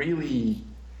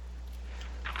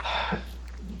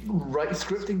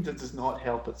 scripting that does not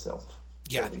help itself.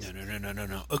 Yeah.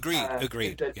 No.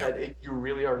 Agreed. You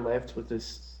really are left with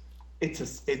this. It's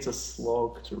a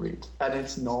slog to read, and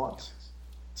it's not.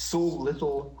 So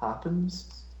little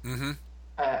happens, and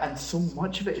so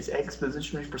much of it is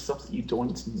expositionary for stuff that you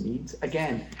don't need.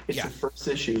 Again, it's the first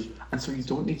issue, and so you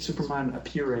don't need Superman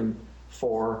appearing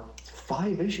for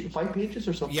 5 pages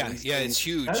or something. Yeah, it's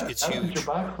huge. It's huge. You're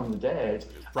back from the dead.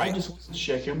 I just want to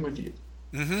check in with you.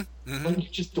 Like, you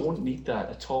just don't need that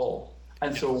at all,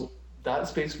 and so. That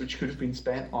space which could have been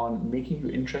spent on making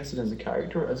you interested in the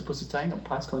character as opposed to tying up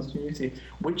past continuity,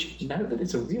 which, now that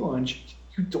it's a relaunch,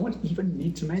 you don't even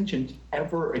need to mention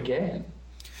ever again.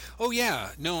 Oh,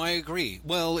 yeah. No, I agree.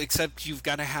 Well, except you've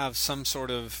got to have some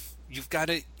sort of...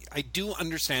 I do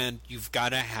understand you've got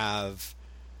to have...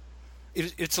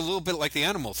 It's a little bit like the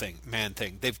Animal Man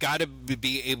thing. They've got to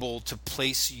be able to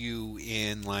place you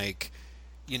in, like...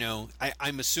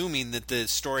 I'm assuming that the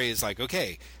story is like,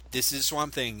 okay... This is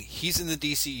Swamp Thing. He's in the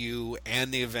DCU,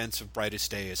 and the events of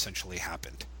Brightest Day essentially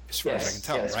happened, as far as I can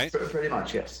tell, right? Pretty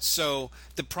much, yes. So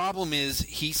the problem is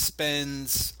he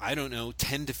spends,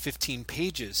 10 to 15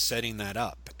 pages setting that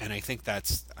up, and I think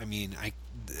that's, a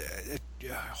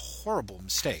horrible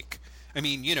mistake.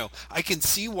 I can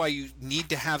see why you need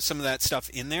to have some of that stuff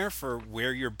in there for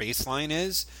where your baseline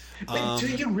is. Do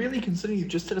you really consider you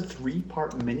just did a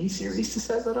 3-part miniseries to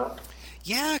set that up?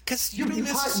 Yeah, because you don't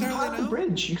necessarily know. The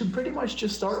bridge. You could pretty much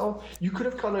just start off. You could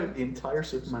have cut out the entire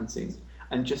Superman scene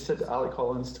and just had Alec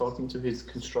Holland talking to his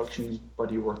construction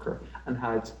buddy worker and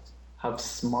have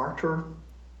smarter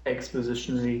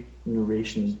expositionary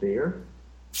narration there.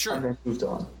 Sure. And then moved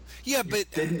on. Yeah, but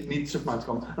you didn't need Superman to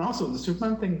come. And also, the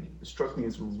Superman thing struck me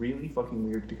as really fucking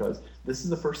weird because this is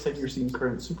the first time you're seeing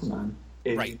current Superman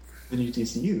in the new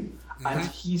DCU, and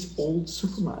he's old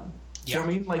Superman. Do you know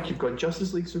what I mean? Like, you've got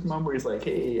Justice League Superman where he's like,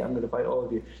 hey, I'm going to fight all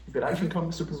of you. You've got Action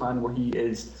Comics Superman where he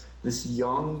is this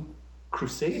young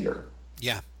crusader.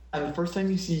 Yeah. And the first time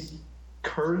you see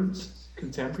current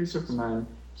contemporary Superman,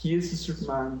 he is the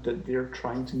Superman that they're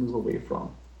trying to move away from.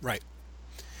 Right.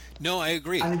 No, I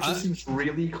agree. And it just seems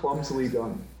really clumsily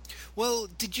done. Well,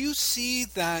 did you see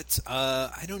that,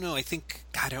 I don't know, I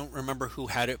don't remember who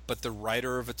had it, but the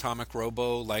writer of Atomic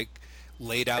Robo,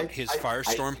 laid out his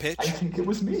Firestorm pitch? I think it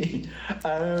was me.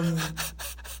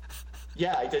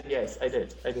 Yeah, I did. Yes, I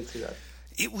did. I did see that.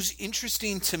 It was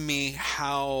interesting to me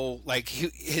how,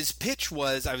 his pitch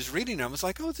was, I was reading it, I was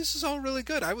like, oh, this is all really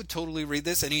good. I would totally read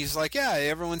this. And he's like, yeah,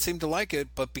 everyone seemed to like it,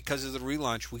 but because of the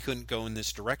relaunch, we couldn't go in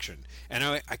this direction. And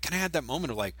I kind of had that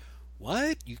moment of like,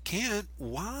 what? You can't?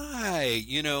 Why?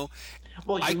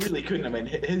 Well, you really couldn't. I mean,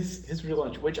 his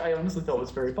relaunch, which I honestly thought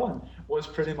was very fun, was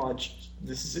pretty much,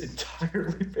 this is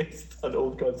entirely based on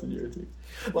old continuity.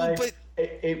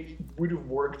 It would have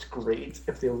worked great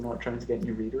if they were not trying to get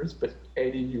new readers, but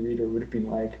any new reader would have been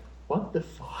like, what the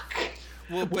fuck?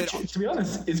 Well, which, to be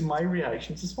honest, is my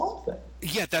reaction to Swamp Thing.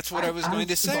 Yeah, that's what I was going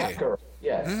to say.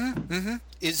 Yeah.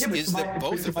 Is that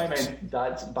both of us?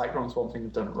 That's background Swamp Thing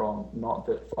have done it wrong, not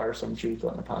that Firestorm should have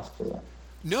gotten a pass for that.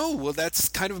 No, well, that's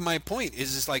kind of my point.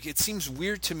 It seems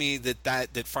weird to me that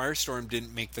Firestorm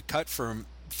didn't make the cut for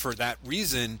for that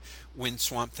reason, when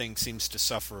Swamp Thing seems to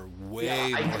suffer way Yeah,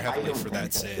 more I heavily don't for think that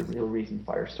that's the sin. real reason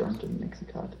Firestorm didn't make the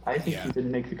cut. I think Yeah. he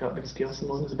didn't make the cut because Gail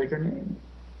Simone is a bigger name.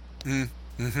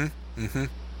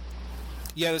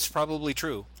 Yeah, that's probably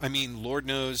true. I mean, Lord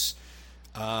knows.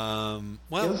 Gail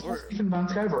Well, Simone and Stephen Van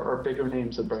Sciver are bigger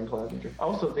names than Brian Clevenger.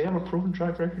 Also, they have a proven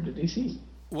track record at DC.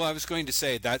 well, I was going to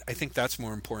say that I think that's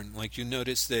more important. Like you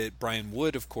notice that Brian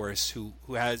Wood, of course, who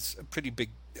has a pretty big,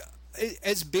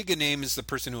 as big a name as the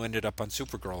person who ended up on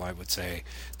Supergirl, I would say.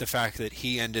 The fact that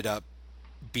he ended up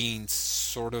being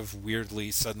sort of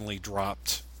weirdly suddenly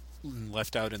dropped and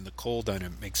left out in the cold on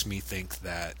it makes me think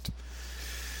that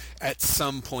at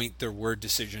some point there were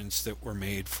decisions that were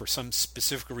made for some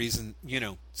specific reason,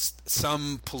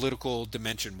 some political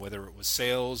dimension, whether it was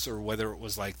sales or whether it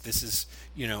was like this is,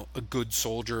 a good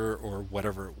soldier or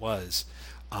whatever it was.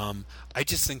 I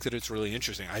just think that it's really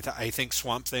interesting. I think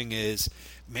Swamp Thing is,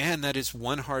 man, that is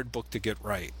one hard book to get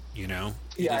right, Yeah,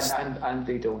 is, and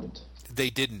they don't. They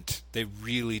didn't. They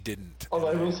really didn't. Although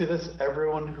I will say this,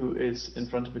 everyone who is in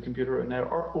front of a computer right now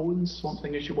or owns Swamp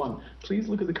Thing issue 1, please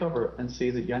look at the cover and say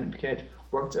that Yannick Paquette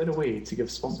worked out a way to give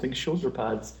Swamp Thing shoulder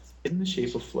pads in the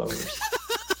shape of flowers.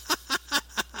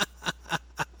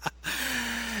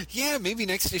 Yeah, maybe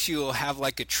next issue will have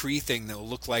like a tree thing that will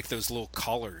look like those little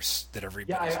collars that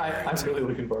everybody's Yeah, wearing. I'm really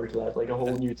looking forward to that, like a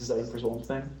whole new design for Swamp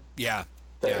Thing. Yeah.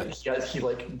 He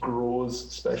like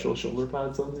grows special shoulder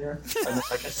pads on there, and then,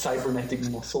 like a cybernetic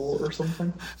muscle or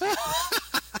something.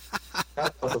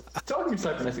 That's awesome. Talking of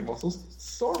cybernetic muscles,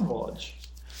 Stormwatch.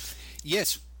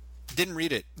 Yes, didn't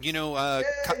read it. You've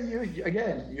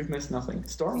missed nothing.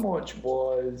 Stormwatch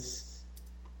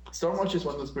is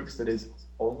one of those books that is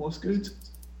almost good,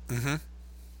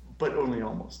 but only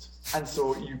almost. And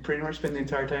so you pretty much spend the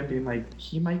entire time being like,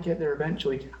 he might get there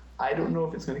eventually. I don't know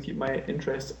if it's going to keep my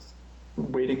interest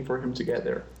waiting for him to get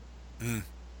there.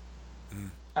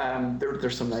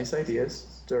 There's some nice ideas.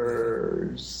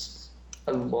 There's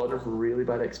a lot of really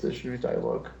bad expositionary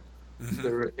dialogue.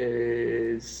 There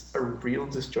is a real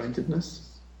disjointedness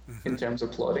in terms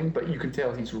of plotting, but you can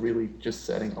tell he's really just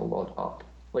setting a lot up.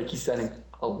 Like, he's setting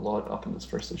a lot up in this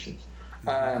first issue.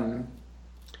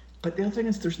 But the other thing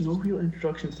is there's no real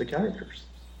introduction to the characters.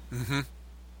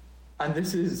 And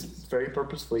this is very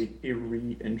purposefully a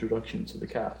reintroduction to the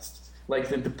cast. Like,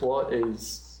 the plot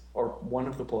is, or one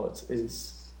of the plots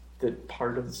is that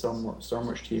part of the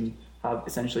Stormwatch team have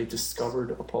essentially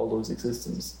discovered Apollo's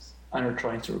existence and are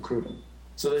trying to recruit him.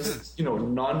 So there's,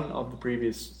 none of the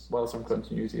previous Wildstorm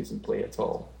continuity is in play at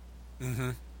all.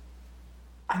 And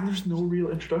there's no real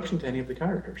introduction to any of the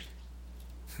characters.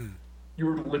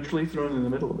 You're literally thrown in the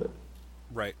middle of it.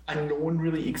 Right. And no one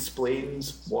really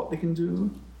explains what they can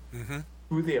do,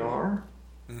 who they are,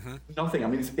 nothing. I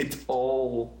mean, it's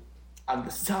all, and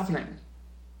this is happening.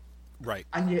 Right.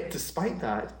 And yet, despite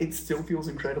that, it still feels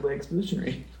incredibly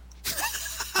expositionary.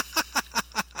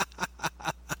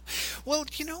 Well,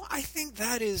 I think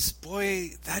that is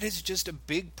just a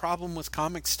big problem with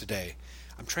comics today.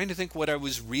 I'm trying to think what I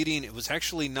was reading. It was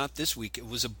actually not this week. It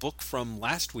was a book from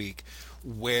last week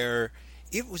where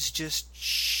it was just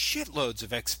shitloads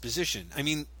of exposition. I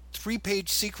mean, 3-page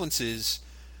sequences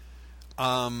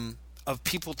of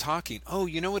people talking. Oh,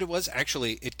 you know what it was?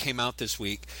 Actually, it came out this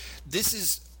week. This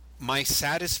is my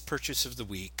saddest purchase of the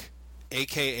week,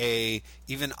 a.k.a.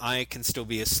 even I can still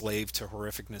be a slave to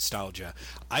horrific nostalgia.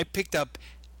 I picked up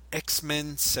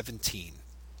X-Men 17.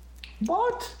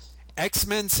 What?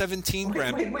 X-Men 17,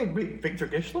 Graham. Wait. Victor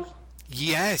Gischler?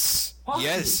 Yes. Why?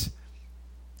 Yes.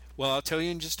 Well, I'll tell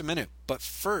you in just a minute. But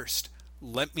first,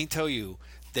 let me tell you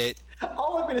that...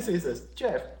 All I'm going to say is this.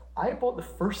 Jeff, I bought the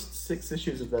first 6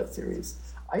 issues of that series.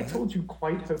 I told you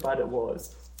quite how bad it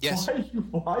was. Yes.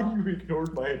 Why you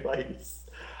ignored my advice?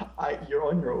 You're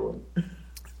on your own.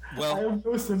 Well, I have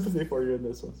no sympathy for you in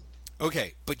this one.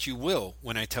 Okay, but you will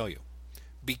when I tell you.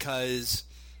 Because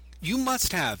you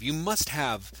must have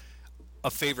a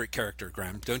favorite character,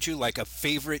 Graham, don't you? Like a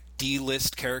favorite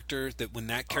D-list character that when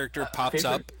that character pops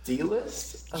up...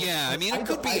 D-list? Yeah, I mean, it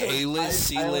could be A-list,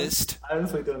 C-list. I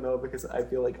honestly don't know because I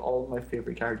feel like all of my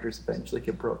favorite characters eventually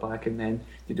get brought back and then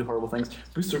they do horrible things.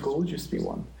 Booster Gold used to be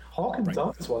one. Hawk and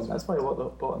Dove is one. That's why I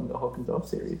bought in the Hawk and Dove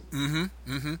series.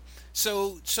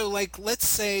 So like, let's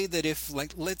say that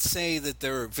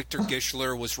Victor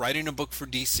Gischler was writing a book for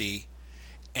DC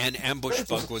and Ambush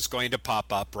Bug was going to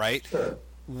pop up, right? Sure.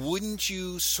 Wouldn't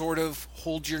you sort of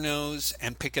hold your nose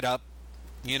and pick it up,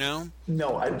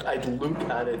 No, I'd look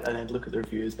at it and I'd look at the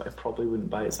reviews, but I probably wouldn't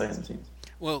buy it sight unseen.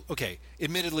 Well, okay.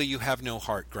 Admittedly, you have no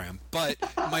heart, Graham. But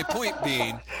my point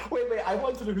being... Wait, I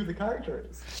want to know who the character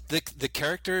is. The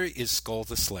character is Skull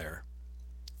the Slayer.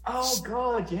 Oh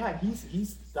God, yeah, he's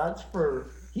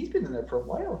been in there for a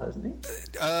while, hasn't he?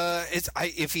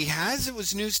 If he has, it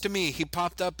was news to me. He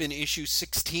popped up in issue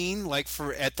 16, like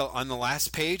on the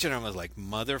last page, and I was like,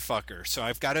 motherfucker. So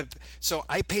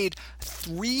I paid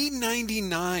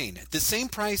 $3.99, the same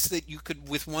price that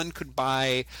one could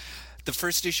buy the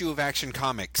first issue of Action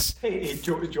Comics. Hey,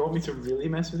 do you want me to really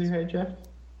mess with your head, Jeff?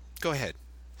 Go ahead.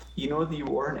 You know the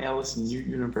Warren Ellis New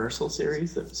Universal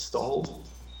series that stalled?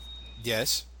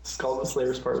 Yes. Skull the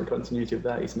Slayer is part of the continuity of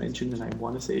that. He's mentioned, and I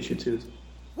want to say issue 2.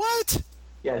 What?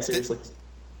 Yeah, seriously.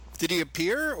 Did he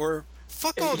appear, or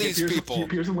fuck all these people? He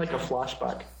appears in like a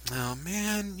flashback. Oh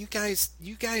man, you guys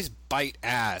bite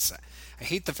ass. I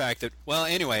hate the fact that. Well,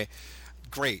 anyway,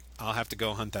 great. I'll have to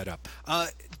go hunt that up,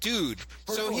 dude.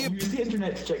 Use the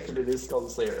internet to check that it is Skull the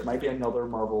Slayer. It might be another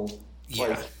Marvel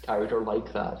character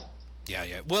like that.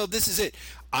 Yeah. Well, this is it.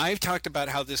 I've talked about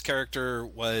how this character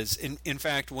was. In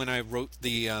fact, when I wrote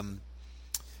the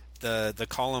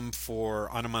column for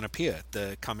Onomatopoeia,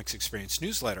 the Comics Experience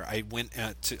newsletter, I went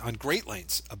on great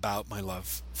lengths about my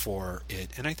love for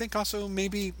it, and I think also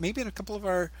maybe in a couple of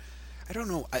our, I don't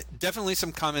know, definitely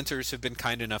some commenters have been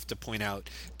kind enough to point out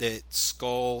that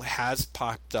Skull has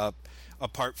popped up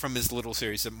apart from his little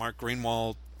series that Mark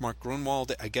Grunwald,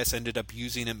 I guess, ended up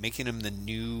using it, making him the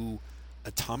new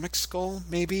Atomic Skull,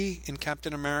 maybe, in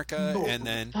Captain America. No, and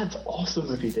then that's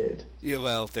awesome if he did. Yeah,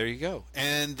 well, there you go.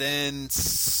 And then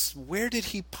where did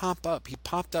he pop up? He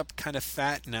popped up kind of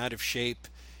fat and out of shape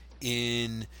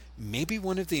in maybe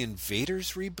one of the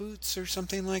Invaders reboots or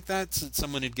something like that. So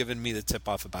someone had given me the tip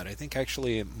off about it. I think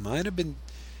actually it might have been.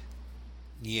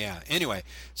 Yeah. Anyway,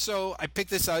 so I picked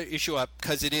this issue up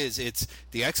because it's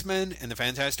the X-Men and the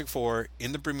Fantastic Four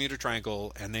in the Bermuda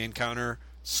Triangle, and they encounter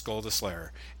Skull the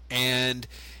Slayer. And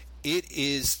it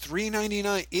is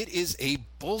 $3.99. It is a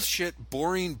bullshit,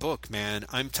 boring book, man.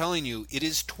 I'm telling you, it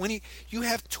is 20. You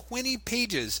have 20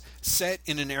 pages set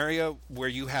in an area where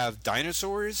you have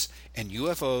dinosaurs and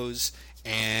UFOs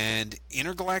and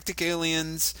intergalactic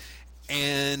aliens,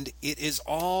 and it is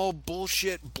all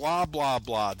bullshit, blah blah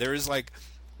blah. There is like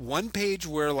one page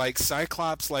where like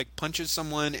Cyclops like punches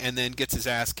someone and then gets his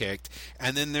ass kicked,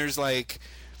 and then there's like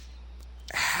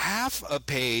half a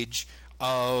page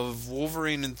of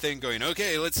Wolverine and Thing going,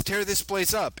 okay, let's tear this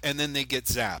place up, and then they get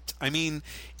zapped. I mean,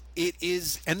 it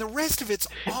is, and the rest of it's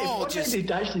all just. They'd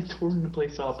actually torn the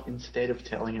place up instead of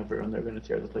telling everyone they're going to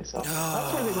tear the place up.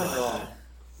 That's where they went wrong.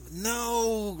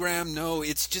 No, Graham, no.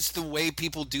 It's just the way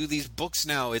people do these books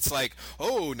now. It's like,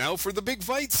 oh, now for the big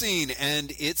fight scene,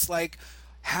 and it's like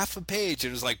half a page. It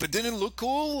was like, but didn't it look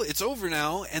cool? It's over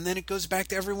now, and then it goes back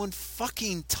to everyone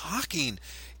fucking talking.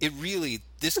 It really,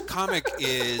 this comic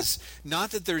is,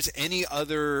 not that there's any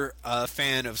other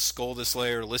fan of Skull the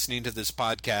Slayer listening to this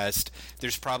podcast.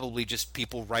 There's probably just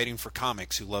people writing for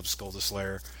comics who love Skull the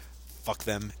Slayer. Fuck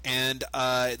them. And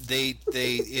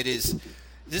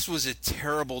this was a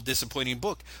terrible, disappointing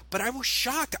book. But I was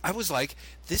shocked. I was like,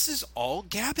 this is all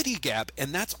gabbity gab,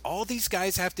 and that's all these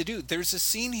guys have to do. There's a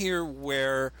scene here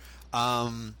where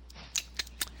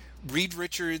Reed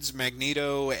Richards,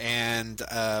 Magneto, and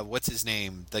what's his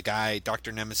name? The guy,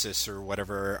 Dr. Nemesis or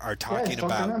whatever, are talking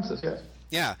about. Dr. Nemesis, yeah.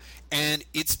 Yeah, and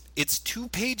it's 2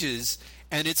 pages,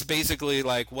 and it's basically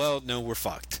like, well, no, we're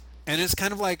fucked. And it's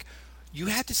kind of like, you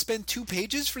had to spend 2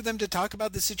 pages for them to talk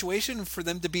about the situation, for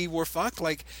them to be, we're fucked?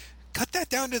 Like, cut that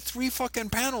down to 3 fucking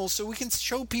panels so we can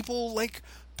show people, like,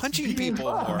 punching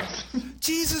people more.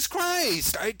 Jesus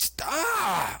Christ!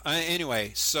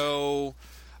 Anyway, so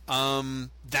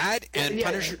that and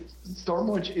Punisher.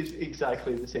 Stormwatch is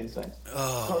exactly the same thing.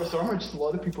 Stormwatch is a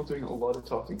lot of people doing a lot of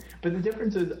talking, but the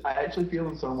difference is, I actually feel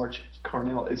in Stormwatch,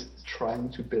 Cornell is trying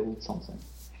to build something.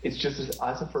 It's just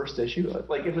as a first issue.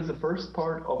 Like, if it was the first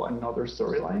part of another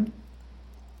storyline,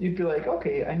 you'd be like,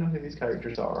 okay, I know who these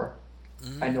characters are.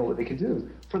 I know what they can do.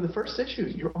 For the first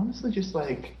issue, you're honestly just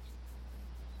like,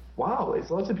 wow,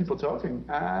 it's lots of people talking.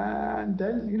 And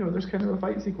then, there's kind of a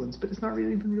fight sequence, but it's not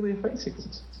really even really a fight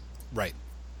sequence. Right.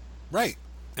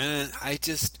 And I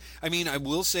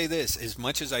will say this, as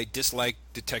much as I dislike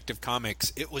Detective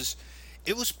Comics, it was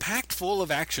packed full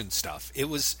of action stuff. It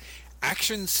was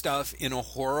action stuff in a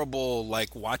horrible,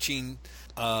 like watching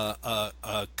a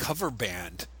cover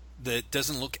band that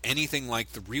doesn't look anything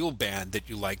like the real band that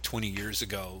you liked 20 years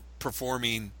ago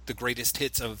performing the greatest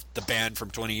hits of the band from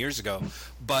 20 years ago.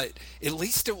 But at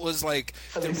least it was like...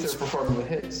 At least they're performing the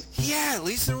hits. Yeah, at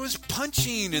least there was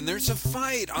punching, and there's a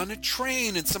fight on a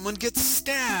train, and someone gets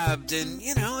stabbed, and,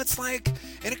 it's like...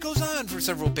 And it goes on for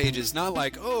several pages, not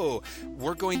like, oh,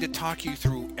 we're going to talk you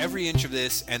through every inch of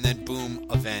this, and then boom,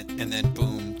 event, and then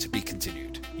boom, to be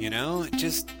continued.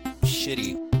 Just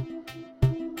shitty.